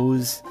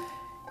nose,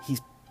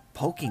 he's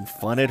poking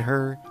fun at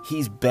her.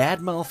 He's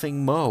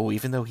bad-mouthing Mo,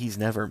 even though he's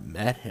never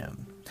met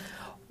him.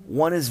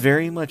 One is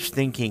very much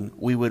thinking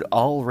we would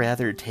all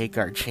rather take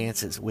our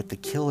chances with the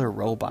killer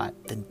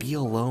robot than be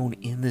alone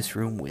in this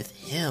room with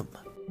him.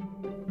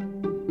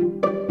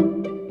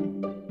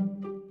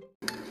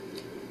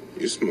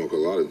 You smoke a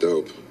lot of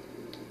dope.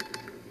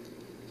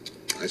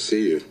 I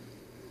see you.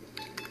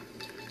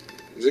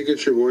 Does it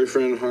get your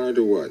boyfriend hard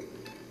or what?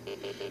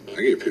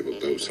 I give people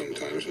dope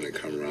sometimes when they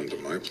come around to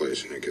my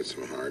place and it gets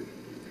them hard.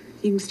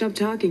 You can stop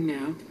talking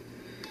now.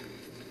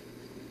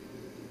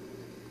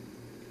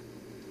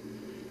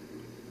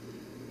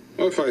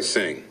 What if I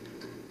sing?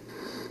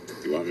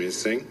 You want me to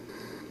sing?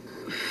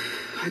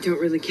 I don't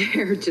really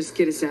care. Just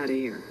get us out of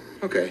here.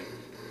 Okay.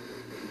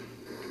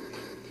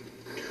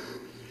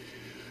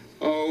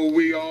 Oh,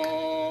 we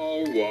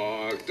all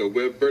walk the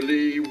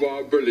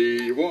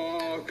wibberly-wobberly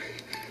walk,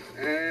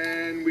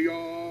 and we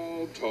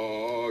all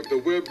talk the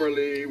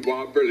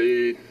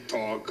wibberly-wobberly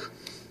talk.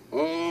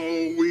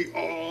 Oh, we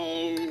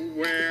all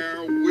wear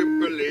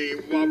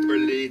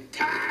wibberly-wobberly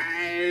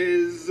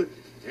ties,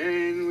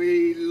 and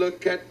we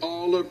look at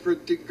all the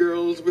pretty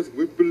girls with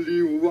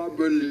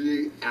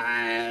wibbly-wobbly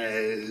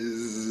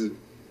eyes.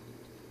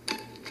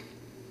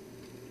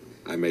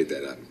 I made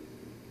that up.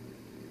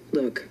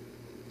 Look,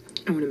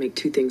 I want to make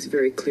two things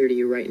very clear to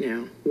you right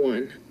now.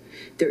 One,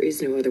 there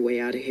is no other way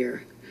out of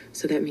here.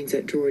 So that means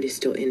that droid is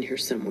still in here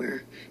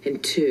somewhere.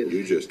 And two...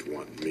 You just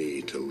want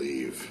me to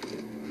leave.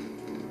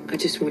 I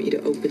just want you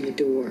to open the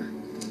door.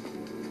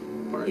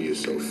 Why are you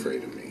so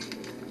afraid of me?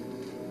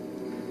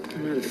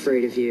 I'm not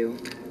afraid of you.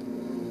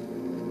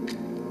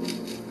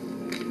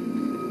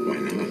 Why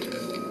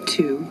not?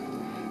 Two,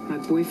 my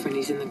boyfriend,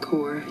 he's in the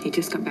Corps. He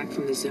just got back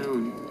from the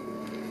zone.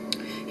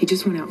 He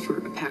just went out for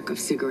a pack of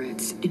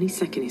cigarettes. Any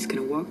second he's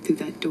gonna walk through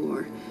that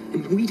door,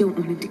 and we don't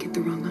want him to get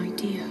the wrong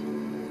idea.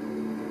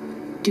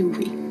 Do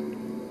we?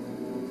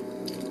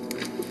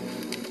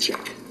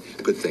 Check.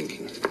 Good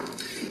thinking.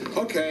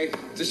 Okay,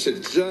 this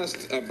should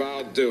just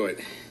about do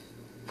it.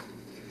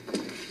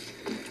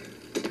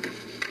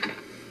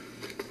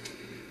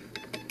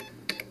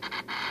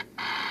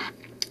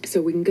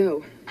 So we can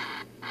go.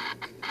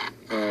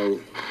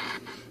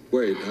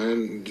 Wait,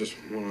 I just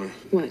wanna...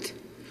 What?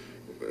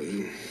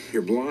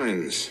 Your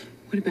blinds.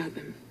 What about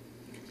them?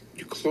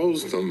 You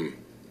closed them.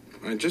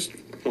 I just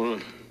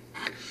wanna...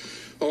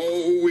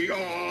 Oh, we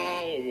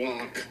all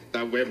walk the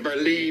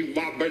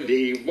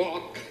wibberly-wobberly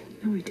walk.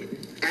 No, I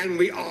didn't. And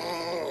we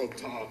all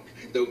talk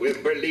the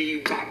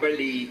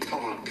wibberly-wobberly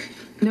talk.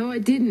 No, I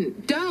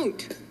didn't.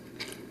 Don't!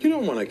 You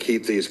don't want to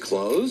keep these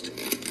closed.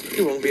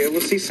 You won't be able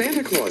to see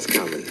Santa Claus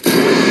coming.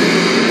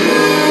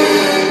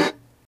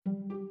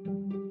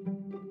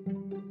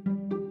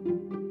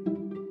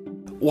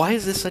 Why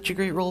is this such a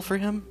great role for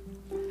him?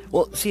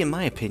 Well, see, in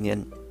my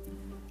opinion,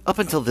 up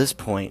until this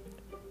point,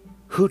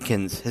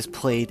 Hootkins has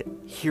played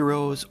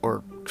heroes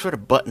or sort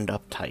of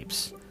buttoned-up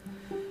types.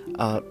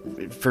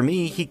 For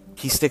me,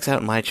 he sticks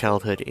out in my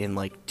childhood in,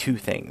 like, two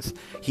things.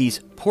 He's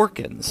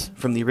Porkins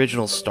from the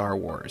original Star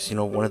Wars, you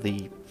know, one of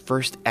the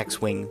first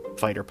X-Wing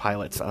fighter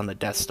pilots on the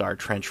Death Star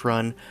trench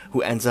run,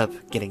 who ends up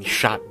getting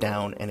shot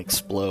down and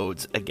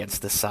explodes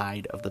against the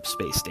side of the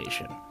space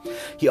station.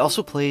 He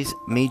also plays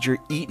Major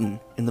Eaton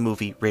in the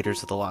movie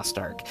Raiders of the Lost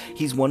Ark.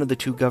 He's one of the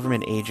two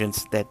government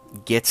agents that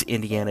gets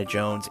Indiana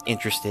Jones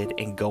interested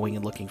in going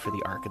and looking for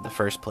the Ark in the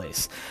first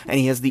place. And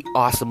he has the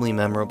awesomely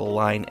memorable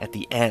line at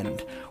the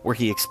end where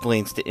he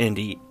explains to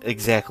Indy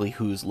exactly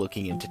who's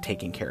looking into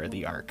taking care of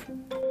the Ark.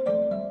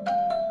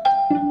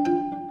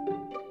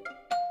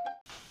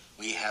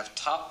 We have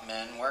top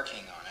men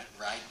working on it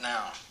right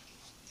now.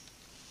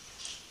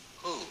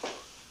 Who?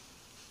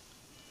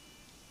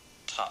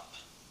 Top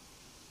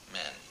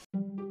men.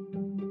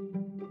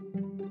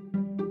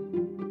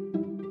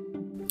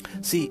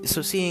 See,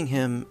 so seeing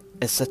him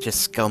as such a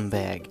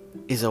scumbag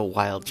is a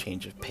wild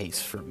change of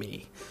pace for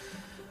me.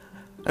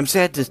 I'm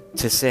sad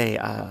to say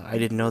I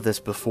didn't know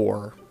this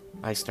before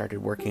I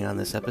started working on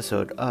this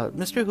episode.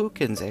 Mr.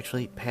 Hootkins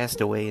actually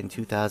passed away in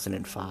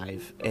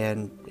 2005,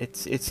 and it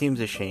seems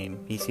a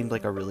shame. He seemed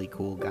like a really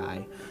cool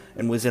guy,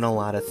 and was in a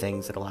lot of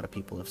things that a lot of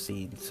people have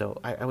seen.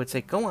 So I would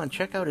say, go on,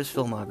 check out his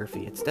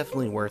filmography. It's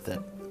definitely worth it.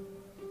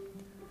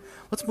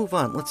 Let's move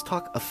on. Let's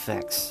talk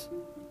effects.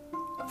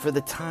 For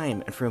the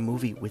time, and for a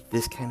movie with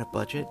this kind of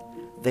budget,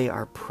 they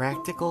are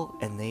practical,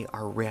 and they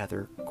are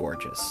rather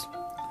gorgeous.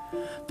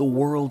 The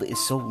world is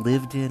so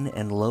lived in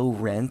and low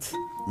rent,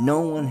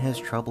 no one has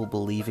trouble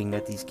believing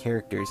that these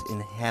characters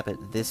inhabit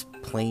this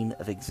plane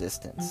of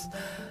existence.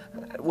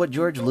 What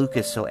George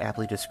Lucas so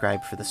aptly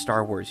described for the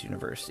Star Wars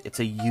universe, it's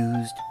a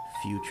used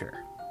future.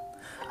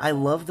 I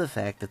love the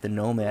fact that the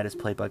Nomad is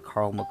played by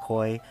Carl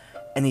McCoy,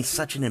 and he's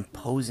such an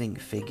imposing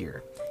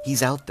figure.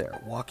 He's out there,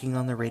 walking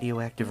on the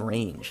radioactive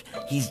range.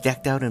 He's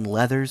decked out in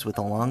leathers with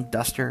a long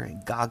duster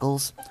and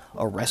goggles,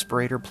 a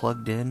respirator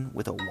plugged in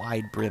with a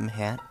wide brim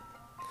hat.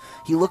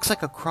 He looks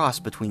like a cross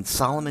between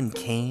Solomon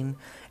Kane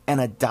and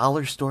a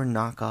dollar store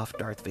knockoff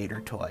Darth Vader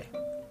toy.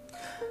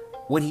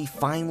 When he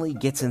finally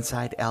gets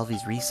inside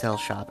Alvy's resale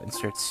shop and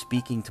starts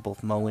speaking to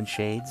both Mo and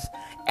Shades,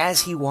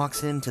 as he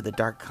walks into the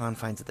dark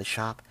confines of the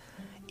shop,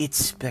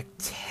 it's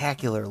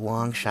spectacular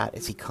long shot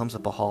as he comes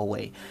up a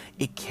hallway.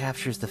 It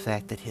captures the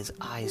fact that his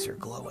eyes are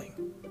glowing.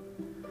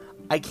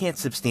 I can't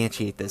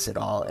substantiate this at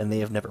all, and they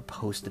have never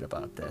posted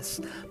about this,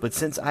 but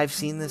since I've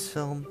seen this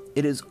film,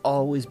 it has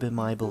always been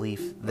my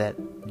belief that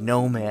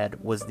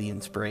Nomad was the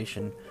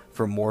inspiration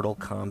for Mortal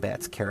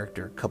Kombat's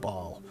character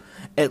Kabal,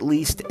 at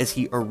least as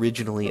he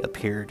originally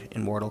appeared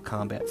in Mortal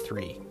Kombat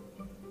 3.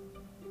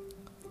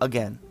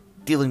 Again,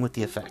 dealing with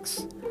the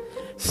effects.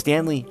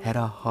 Stanley had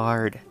a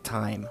hard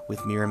time with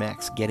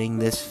Miramax getting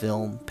this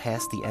film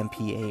past the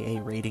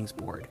MPAA ratings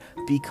board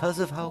because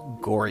of how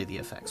gory the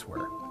effects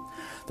were.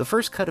 The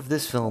first cut of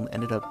this film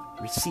ended up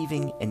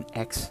receiving an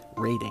X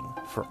rating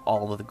for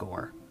all of the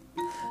gore.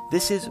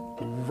 This is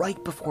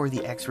right before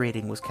the X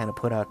rating was kind of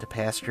put out to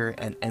pasture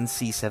and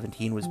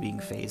NC-17 was being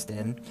phased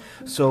in,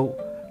 so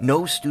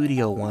no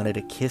studio wanted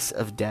a kiss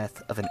of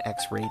death of an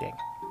X rating.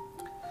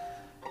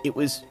 It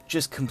was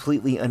just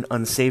completely an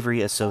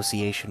unsavory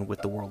association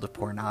with the world of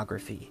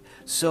pornography,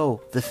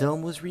 so the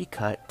film was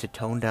recut to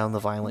tone down the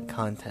violent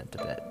content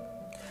a bit.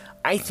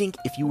 I think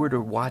if you were to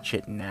watch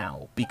it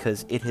now,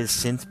 because it has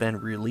since been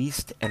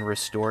released and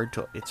restored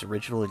to its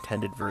original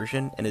intended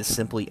version and is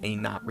simply a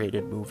not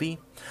rated movie,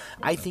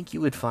 I think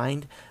you would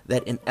find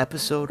that an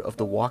episode of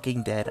The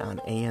Walking Dead on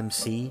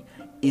AMC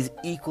is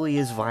equally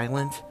as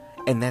violent,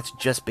 and that's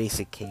just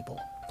basic cable.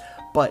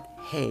 But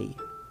hey,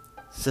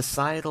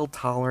 societal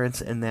tolerance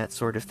and that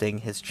sort of thing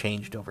has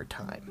changed over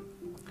time.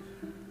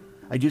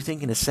 I do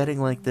think in a setting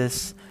like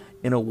this,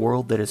 in a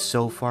world that is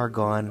so far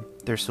gone,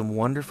 there's some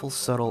wonderful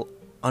subtle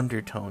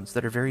undertones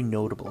that are very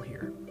notable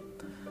here.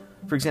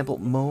 For example,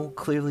 Mo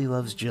clearly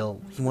loves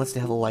Jill. He wants to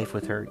have a life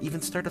with her,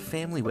 even start a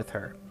family with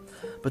her.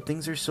 But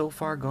things are so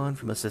far gone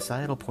from a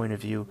societal point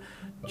of view.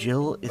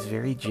 Jill is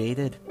very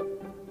jaded.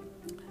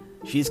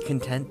 She is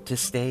content to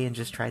stay and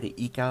just try to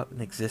eke out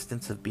an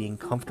existence of being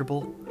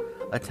comfortable,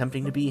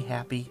 attempting to be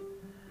happy,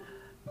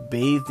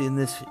 bathed in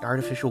this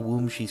artificial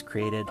womb she's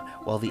created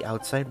while the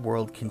outside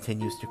world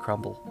continues to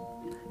crumble.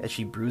 As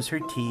she brews her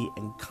tea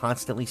and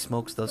constantly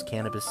smokes those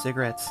cannabis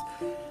cigarettes,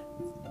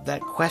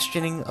 that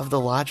questioning of the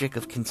logic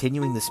of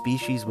continuing the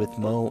species with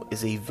Mo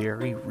is a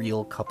very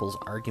real couple's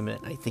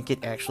argument. I think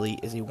it actually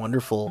is a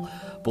wonderful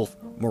both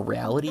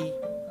morality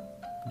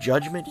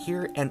judgment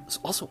here and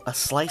also a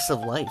slice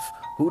of life.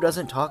 Who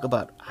doesn't talk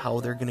about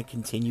how they're going to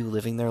continue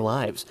living their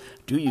lives?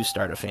 Do you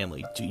start a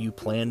family? Do you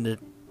plan to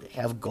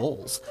have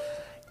goals?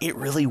 It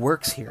really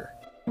works here.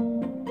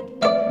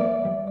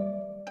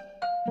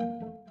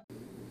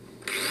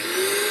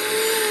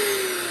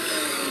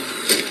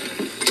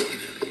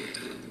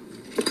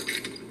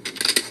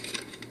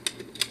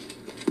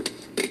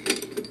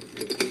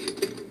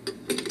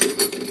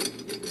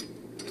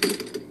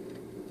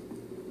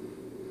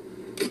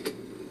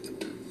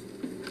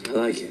 I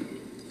like it.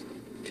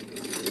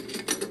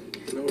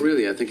 No,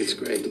 really, I think it's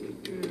great.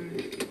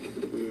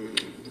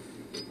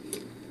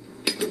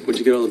 Where'd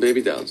you get all the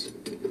baby dolls?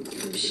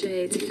 From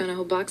Shades. He found a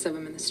whole box of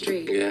them in the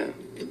street. Yeah.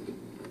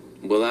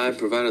 Well, I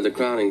provided the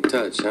crowning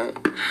touch, huh?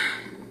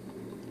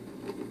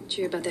 Did you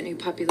hear about that new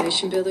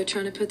population bill they're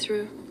trying to put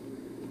through?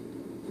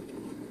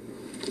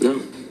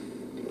 No.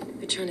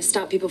 They're trying to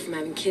stop people from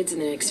having kids in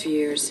the next few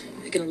years.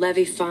 They're going to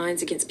levy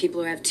fines against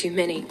people who have too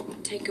many,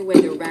 take away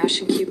their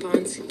ration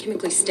coupons,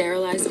 chemically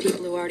sterilize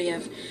people who already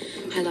have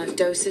high life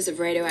doses of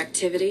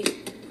radioactivity.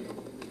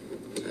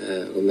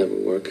 It'll never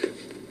work.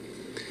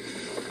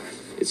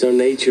 It's our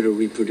nature to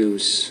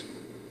reproduce,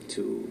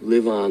 to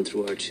live on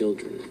through our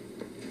children.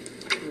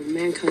 Well,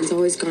 mankind's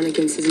always gone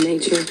against his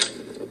nature.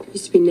 It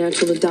used to be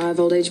natural to die of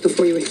old age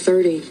before you were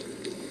 30.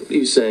 What are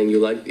you saying? You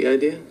like the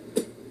idea?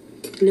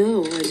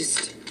 No, I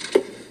just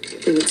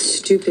think it's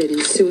stupid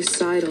and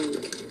suicidal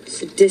and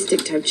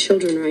sadistic to have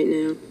children right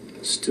now.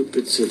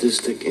 Stupid,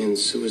 sadistic, and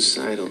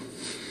suicidal.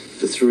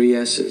 The 3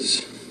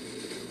 S's.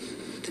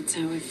 That's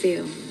how I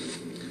feel.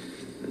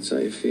 That's how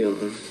you feel,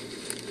 huh?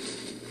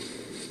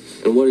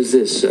 And what is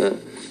this?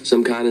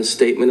 Some kind of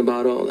statement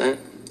about all that?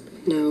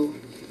 No.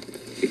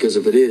 Because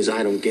if it is,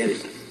 I don't get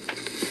it.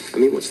 I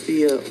mean, what's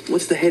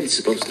the head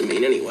supposed to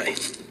mean anyway?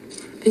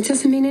 It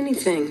doesn't mean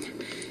anything.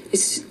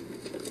 It's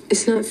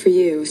not for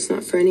you. It's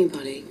not for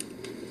anybody.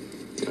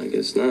 I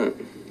guess not.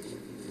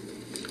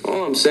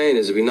 All I'm saying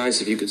is it'd be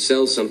nice if you could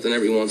sell something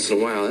every once in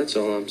a while. That's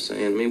all I'm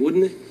saying. I mean,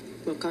 wouldn't it?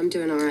 Look, I'm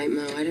doing all right,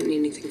 Mo. I don't need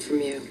anything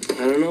from you.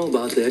 I don't know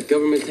about that.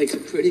 Government takes a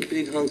pretty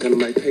big hunk out of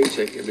my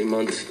paycheck every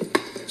month.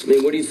 I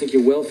mean, where do you think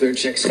your welfare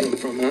checks come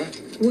from, huh?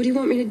 What do you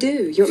want me to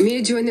do? You want me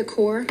to join the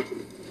Corps?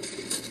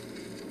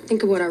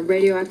 Think of what our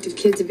radioactive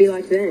kids would be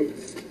like then.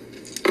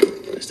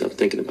 I stopped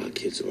thinking about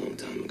kids a long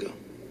time ago.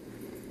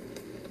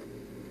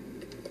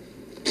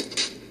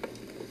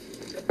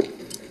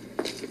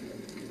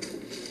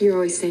 You're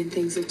always saying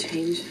things will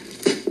change.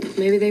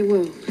 Maybe they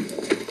will.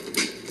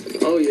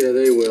 Oh, yeah,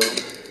 they will.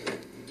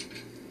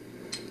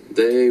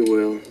 They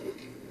will.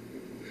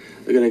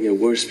 They're gonna get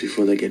worse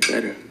before they get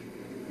better.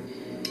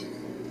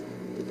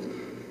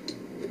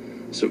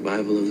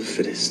 Survival of the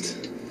fittest.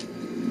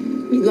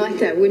 You'd like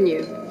that, wouldn't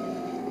you?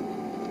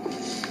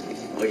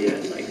 Oh yeah,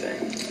 I like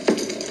that.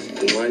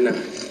 And why not?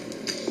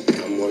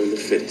 I'm one of the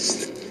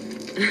fittest.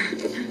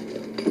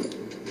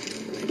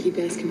 I keep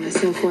asking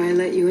myself why I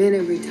let you in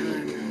every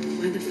time.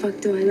 Why the fuck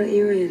do I let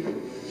you in?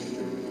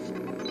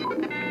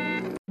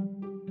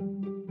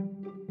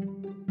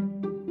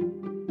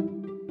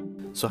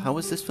 So how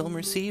was this film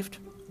received?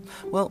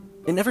 Well,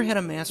 it never had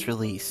a mass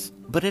release,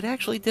 but it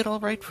actually did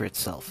alright for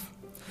itself.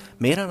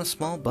 Made on a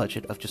small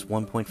budget of just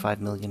 $1.5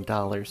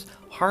 million,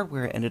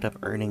 Hardware ended up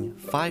earning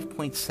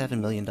 $5.7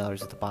 million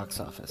at the box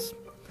office.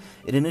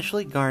 It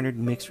initially garnered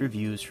mixed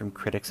reviews from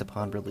critics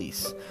upon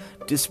release,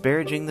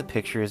 disparaging the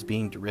picture as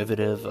being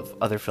derivative of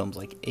other films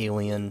like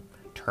Alien,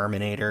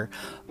 Terminator,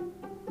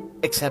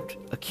 except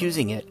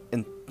accusing it,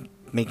 and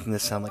making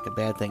this sound like a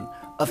bad thing,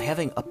 of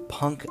having a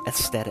punk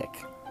aesthetic.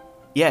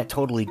 Yeah, it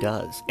totally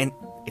does, and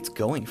it's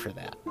going for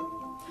that.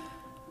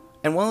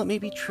 And while it may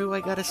be true, I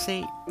gotta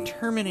say,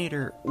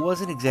 Terminator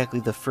wasn't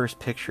exactly the first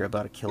picture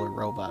about a killer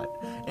robot.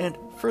 And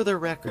for the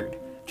record,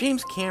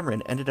 James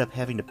Cameron ended up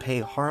having to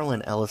pay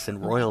Harlan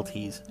Ellison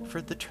royalties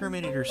for the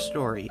Terminator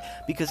story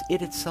because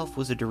it itself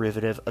was a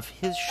derivative of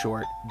his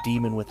short,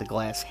 Demon with a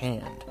Glass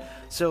Hand.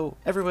 So,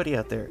 everybody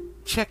out there,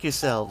 check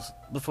yourselves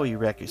before you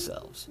wreck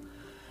yourselves.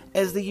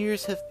 As the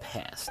years have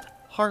passed,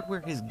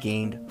 Hardware has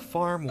gained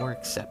far more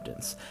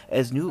acceptance,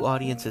 as new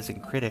audiences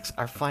and critics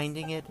are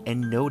finding it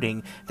and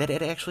noting that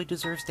it actually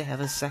deserves to have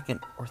a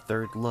second or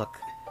third look.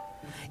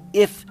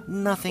 If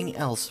nothing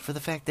else, for the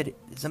fact that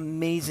it's an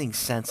amazing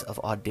sense of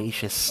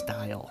audacious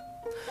style.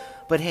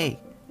 But hey,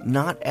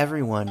 not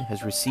everyone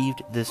has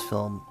received this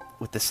film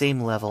with the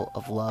same level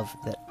of love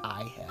that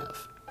I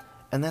have.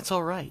 And that's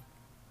alright.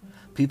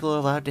 People are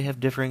allowed to have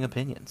differing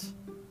opinions.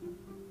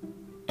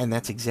 And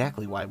that's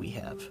exactly why we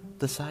have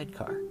the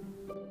Sidecar.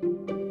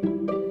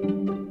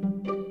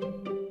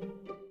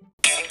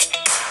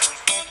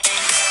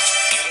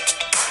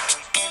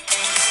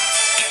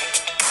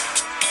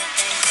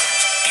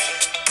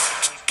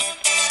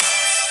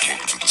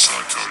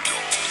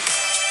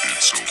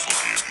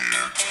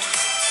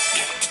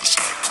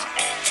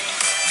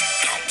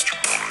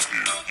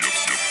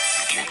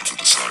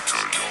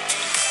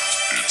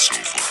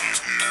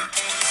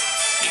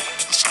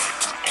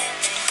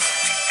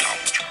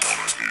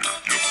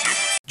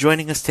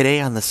 Joining us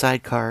today on the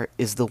Sidecar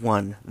is the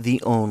one,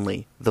 the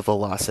only, the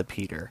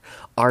Velocipeter,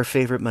 our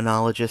favorite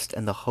monologist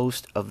and the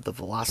host of the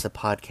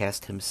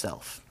Velocipodcast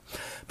himself.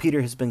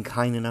 Peter has been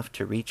kind enough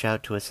to reach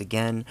out to us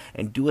again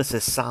and do us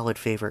a solid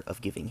favor of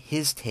giving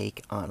his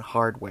take on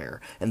Hardware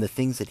and the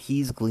things that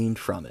he's gleaned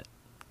from it.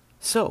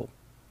 So,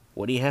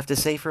 what do you have to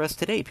say for us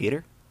today,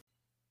 Peter?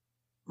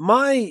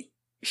 My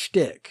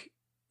shtick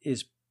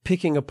is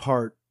picking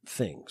apart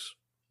things,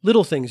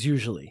 little things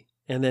usually,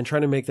 and then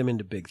trying to make them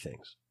into big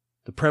things.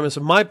 The premise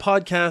of my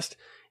podcast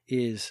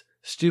is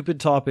stupid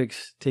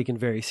topics taken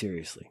very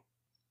seriously.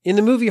 In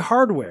the movie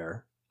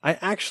Hardware, I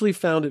actually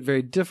found it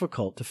very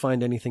difficult to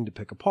find anything to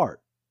pick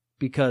apart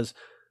because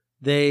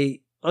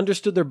they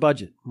understood their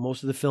budget.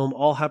 Most of the film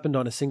all happened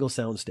on a single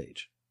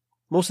soundstage.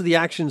 Most of the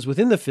actions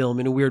within the film,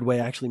 in a weird way,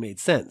 actually made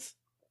sense.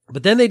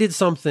 But then they did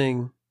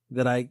something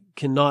that I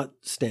cannot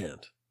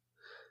stand.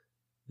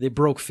 They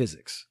broke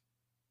physics.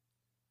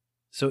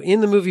 So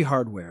in the movie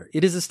Hardware,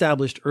 it is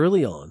established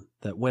early on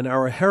that when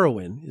our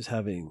heroine is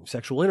having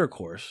sexual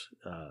intercourse,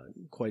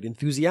 quite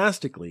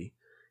enthusiastically,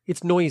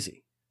 it's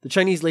noisy. The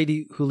Chinese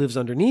lady who lives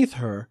underneath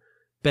her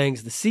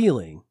bangs the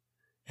ceiling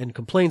and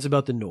complains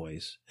about the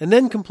noise, and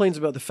then complains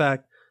about the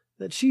fact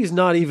that she's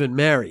not even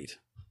married.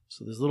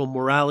 So there's a little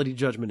morality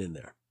judgment in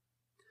there.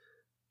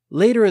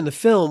 Later in the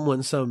film,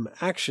 when some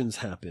actions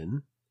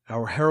happen,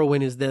 our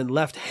heroine is then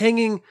left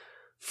hanging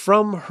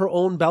from her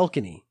own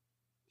balcony.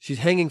 She's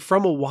hanging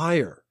from a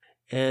wire,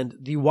 and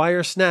the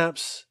wire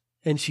snaps,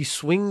 and she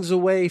swings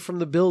away from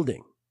the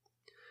building.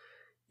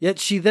 Yet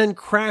she then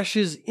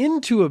crashes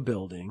into a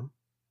building,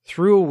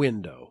 through a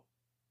window,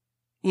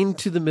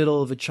 into the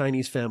middle of a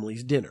Chinese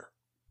family's dinner.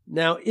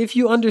 Now, if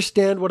you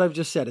understand what I've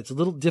just said, it's a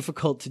little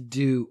difficult to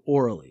do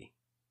orally.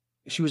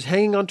 She was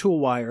hanging onto a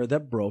wire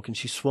that broke, and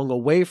she swung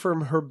away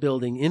from her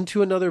building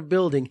into another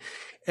building,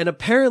 and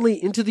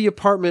apparently into the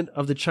apartment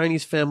of the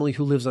Chinese family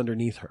who lives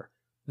underneath her.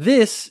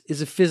 This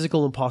is a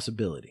physical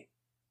impossibility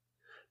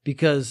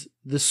because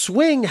the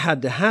swing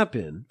had to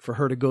happen for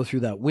her to go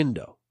through that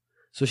window.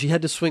 So she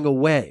had to swing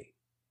away.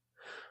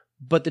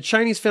 But the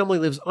Chinese family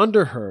lives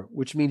under her,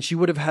 which means she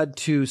would have had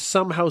to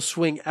somehow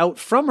swing out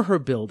from her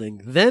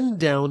building, then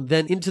down,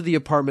 then into the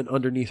apartment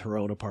underneath her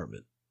own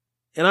apartment.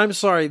 And I'm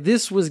sorry,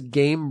 this was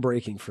game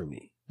breaking for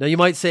me. Now you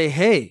might say,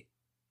 hey,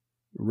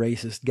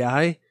 racist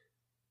guy,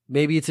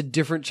 maybe it's a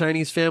different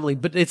Chinese family,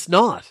 but it's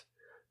not,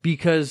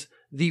 because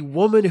the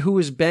woman who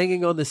is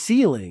banging on the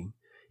ceiling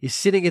is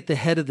sitting at the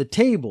head of the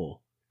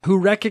table, who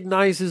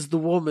recognizes the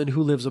woman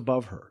who lives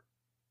above her.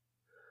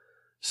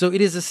 So it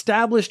is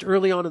established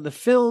early on in the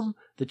film,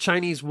 the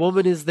Chinese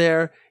woman is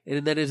there,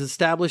 and then it is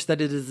established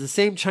that it is the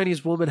same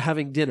Chinese woman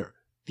having dinner.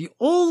 The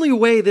only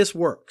way this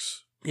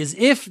works is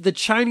if the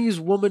Chinese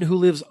woman who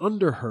lives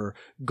under her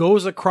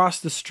goes across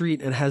the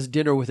street and has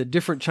dinner with a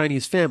different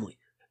Chinese family.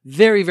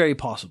 Very, very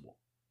possible.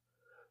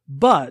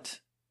 But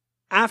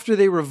after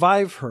they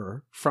revive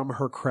her from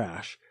her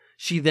crash,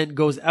 she then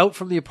goes out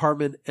from the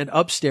apartment and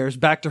upstairs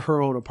back to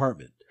her own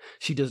apartment.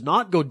 She does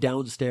not go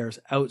downstairs,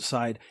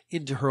 outside,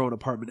 into her own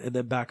apartment and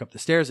then back up the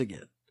stairs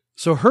again.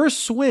 So her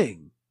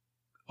swing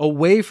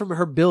away from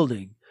her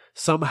building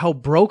somehow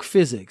broke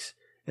physics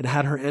and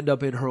had her end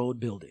up in her own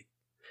building.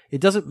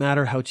 It doesn't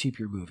matter how cheap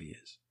your movie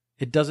is.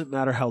 It doesn't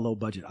matter how low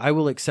budget. I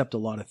will accept a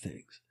lot of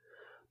things.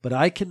 But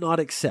I cannot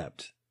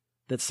accept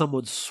that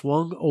someone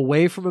swung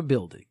away from a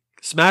building,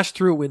 smashed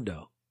through a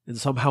window, and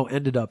somehow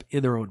ended up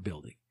in their own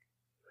building.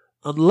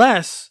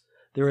 Unless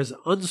there is an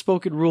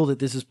unspoken rule that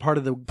this is part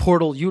of the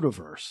Portal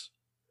universe.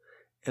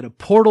 And a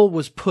portal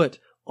was put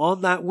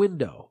on that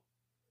window,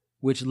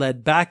 which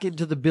led back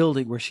into the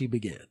building where she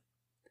began.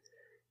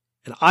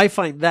 And I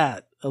find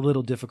that a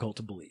little difficult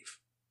to believe.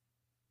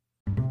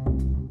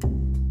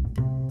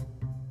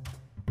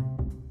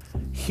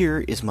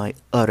 Here is my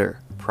utter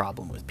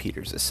problem with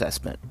Peter's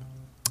assessment.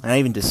 And I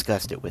even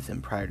discussed it with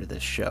him prior to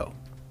this show.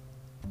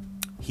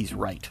 He's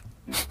right.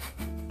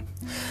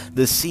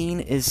 The scene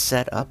is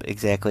set up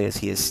exactly as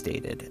he has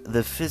stated.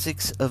 The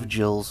physics of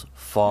Jill's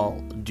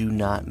fall do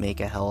not make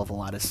a hell of a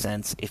lot of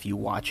sense if you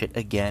watch it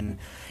again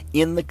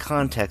in the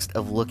context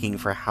of looking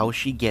for how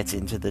she gets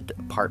into the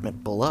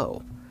apartment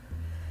below.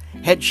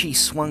 Had she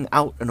swung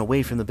out and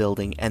away from the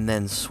building and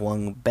then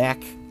swung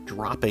back,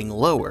 dropping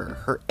lower,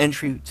 her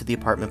entry to the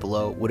apartment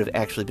below would have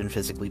actually been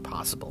physically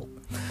possible.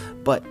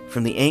 But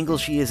from the angle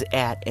she is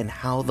at and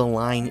how the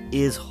line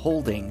is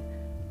holding,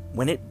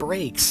 when it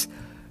breaks,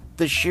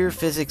 the sheer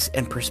physics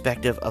and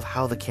perspective of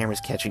how the camera's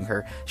catching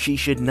her, she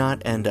should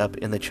not end up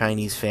in the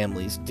Chinese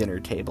family's dinner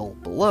table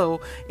below.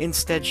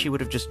 Instead, she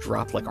would have just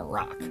dropped like a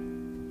rock.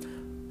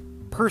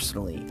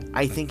 Personally,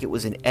 I think it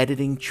was an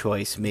editing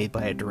choice made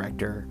by a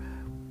director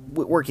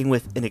working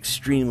with an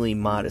extremely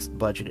modest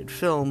budgeted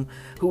film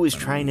who was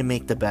trying to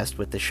make the best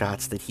with the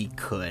shots that he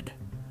could.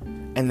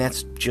 And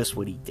that's just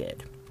what he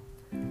did.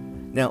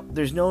 Now,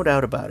 there's no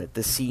doubt about it,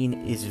 the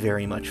scene is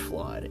very much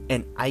flawed,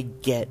 and I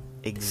get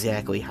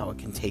exactly how it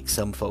can take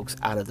some folks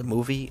out of the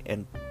movie,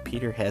 and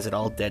Peter has it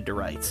all dead to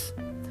rights.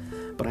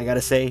 But I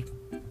gotta say,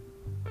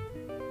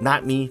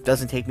 not me,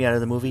 doesn't take me out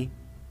of the movie,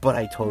 but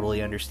I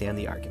totally understand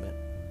the argument.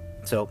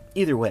 So,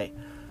 either way,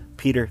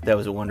 Peter, that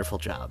was a wonderful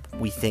job.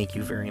 We thank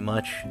you very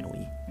much, and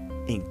we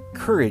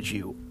encourage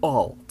you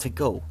all to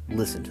go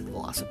listen to the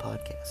Velocity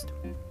Podcast.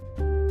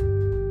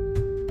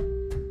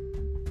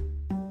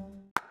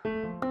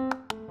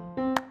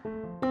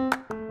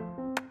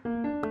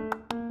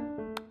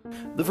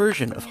 The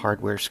version of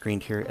Hardware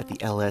screened here at the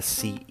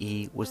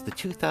LSCE was the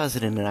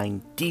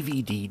 2009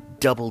 DVD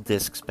Double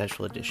Disc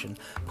Special Edition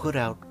put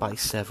out by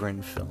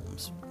Severin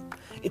Films.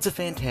 It's a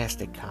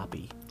fantastic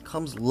copy.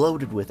 Comes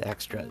loaded with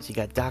extras. You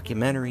got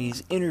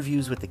documentaries,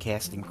 interviews with the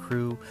cast and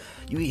crew.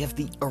 You have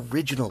the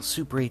original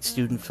Super 8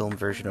 student film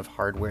version of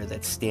Hardware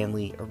that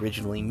Stanley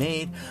originally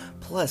made,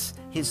 plus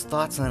his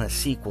thoughts on a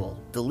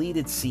sequel,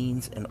 deleted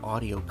scenes, and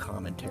audio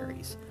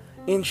commentaries.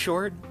 In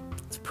short,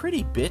 it's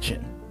pretty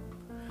bitchin'.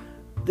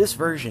 This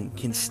version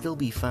can still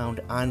be found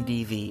on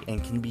DV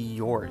and can be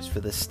yours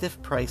for the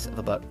stiff price of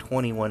about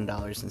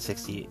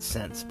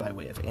 $21.68 by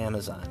way of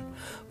Amazon.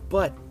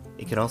 But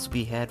it can also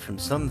be had from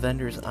some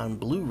vendors on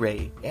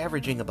Blu-ray,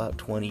 averaging about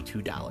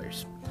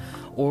 $22.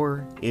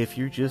 Or, if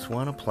you just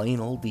want a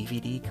plain old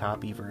DVD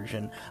copy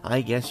version,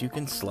 I guess you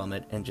can slum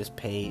it and just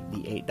pay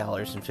the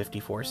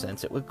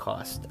 $8.54 it would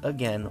cost.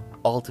 Again,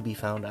 all to be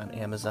found on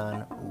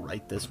Amazon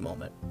right this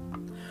moment.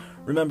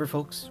 Remember,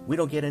 folks, we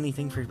don't get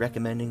anything for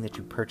recommending that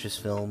you purchase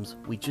films.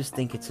 We just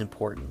think it's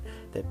important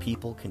that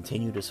people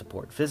continue to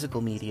support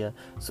physical media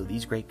so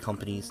these great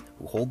companies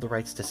who hold the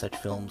rights to such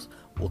films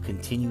will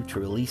continue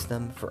to release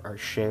them for our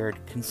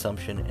shared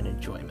consumption and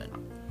enjoyment.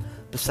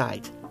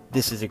 Besides,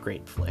 this is a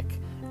great flick,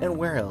 and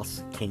where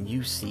else can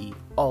you see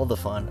all the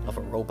fun of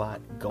a robot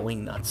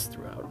going nuts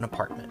throughout an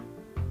apartment?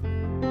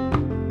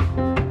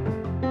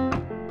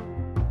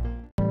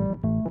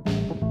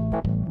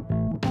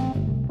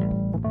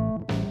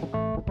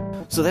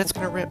 So that's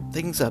going to wrap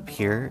things up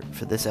here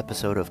for this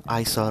episode of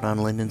I Saw It on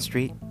Linden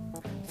Street.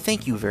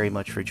 Thank you very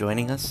much for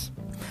joining us.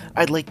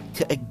 I'd like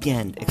to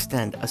again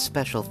extend a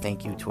special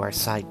thank you to our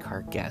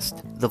sidecar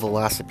guest, the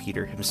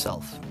Velocipeter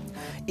himself.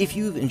 If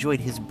you've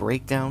enjoyed his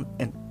breakdown,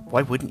 and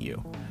why wouldn't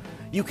you?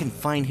 You can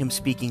find him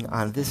speaking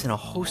on this and a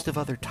host of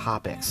other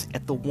topics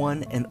at the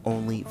one and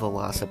only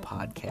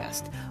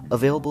Velocipodcast,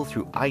 available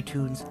through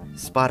iTunes,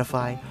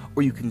 Spotify,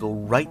 or you can go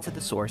right to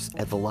the source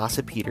at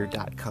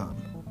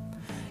velocipeter.com.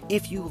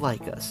 If you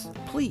like us,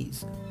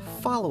 please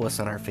follow us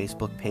on our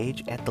Facebook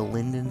page at the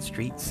Linden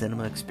Street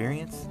Cinema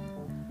Experience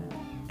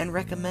and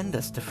recommend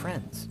us to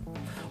friends.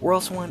 We're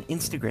also on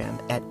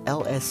Instagram at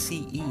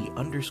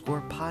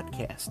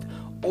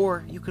LSCE_podcast,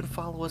 or you can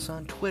follow us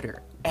on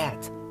Twitter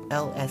at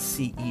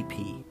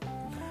LSCEP.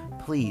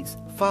 please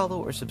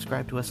follow or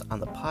subscribe to us on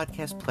the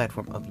podcast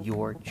platform of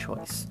your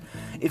choice.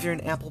 If you're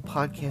an Apple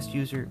Podcast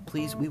user,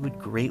 please, we would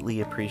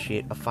greatly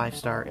appreciate a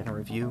 5-star and a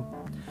review.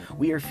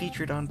 We are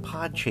featured on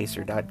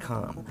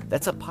Podchaser.com.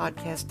 That's a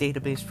podcast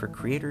database for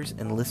creators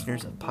and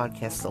listeners of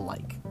podcasts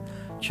alike.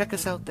 Check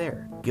us out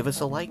there. Give us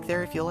a like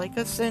there if you like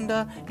us, and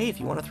hey, if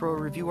you want to throw a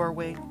review our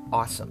way,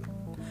 awesome.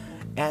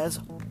 As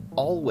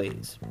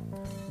always,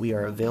 we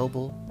are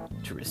available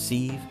to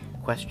receive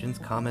questions,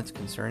 comments,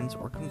 concerns,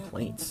 or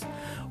complaints.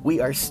 We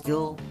are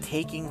still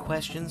taking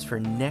questions for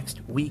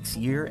next week's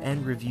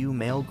year-end review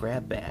mail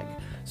grab bag.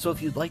 So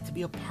if you'd like to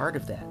be a part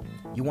of that,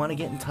 you want to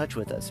get in touch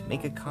with us,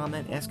 make a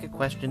comment, ask a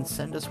question,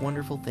 send us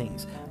wonderful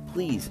things,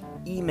 please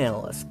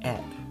email us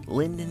at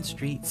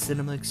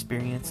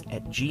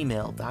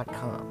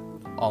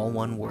lindenstreetcinemaexperience@gmail.com, all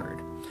one word.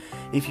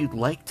 If you'd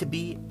like to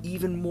be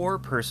even more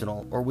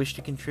personal or wish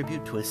to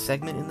contribute to a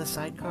segment in the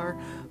sidecar,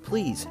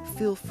 please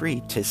feel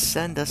free to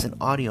send us an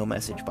audio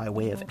message by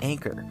way of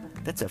Anchor.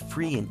 That's a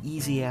free and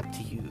easy app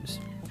to use.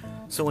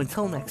 So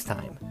until next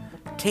time,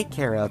 take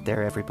care out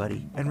there,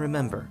 everybody, and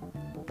remember,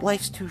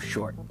 life's too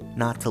short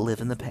not to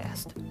live in the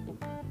past.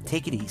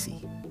 Take it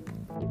easy.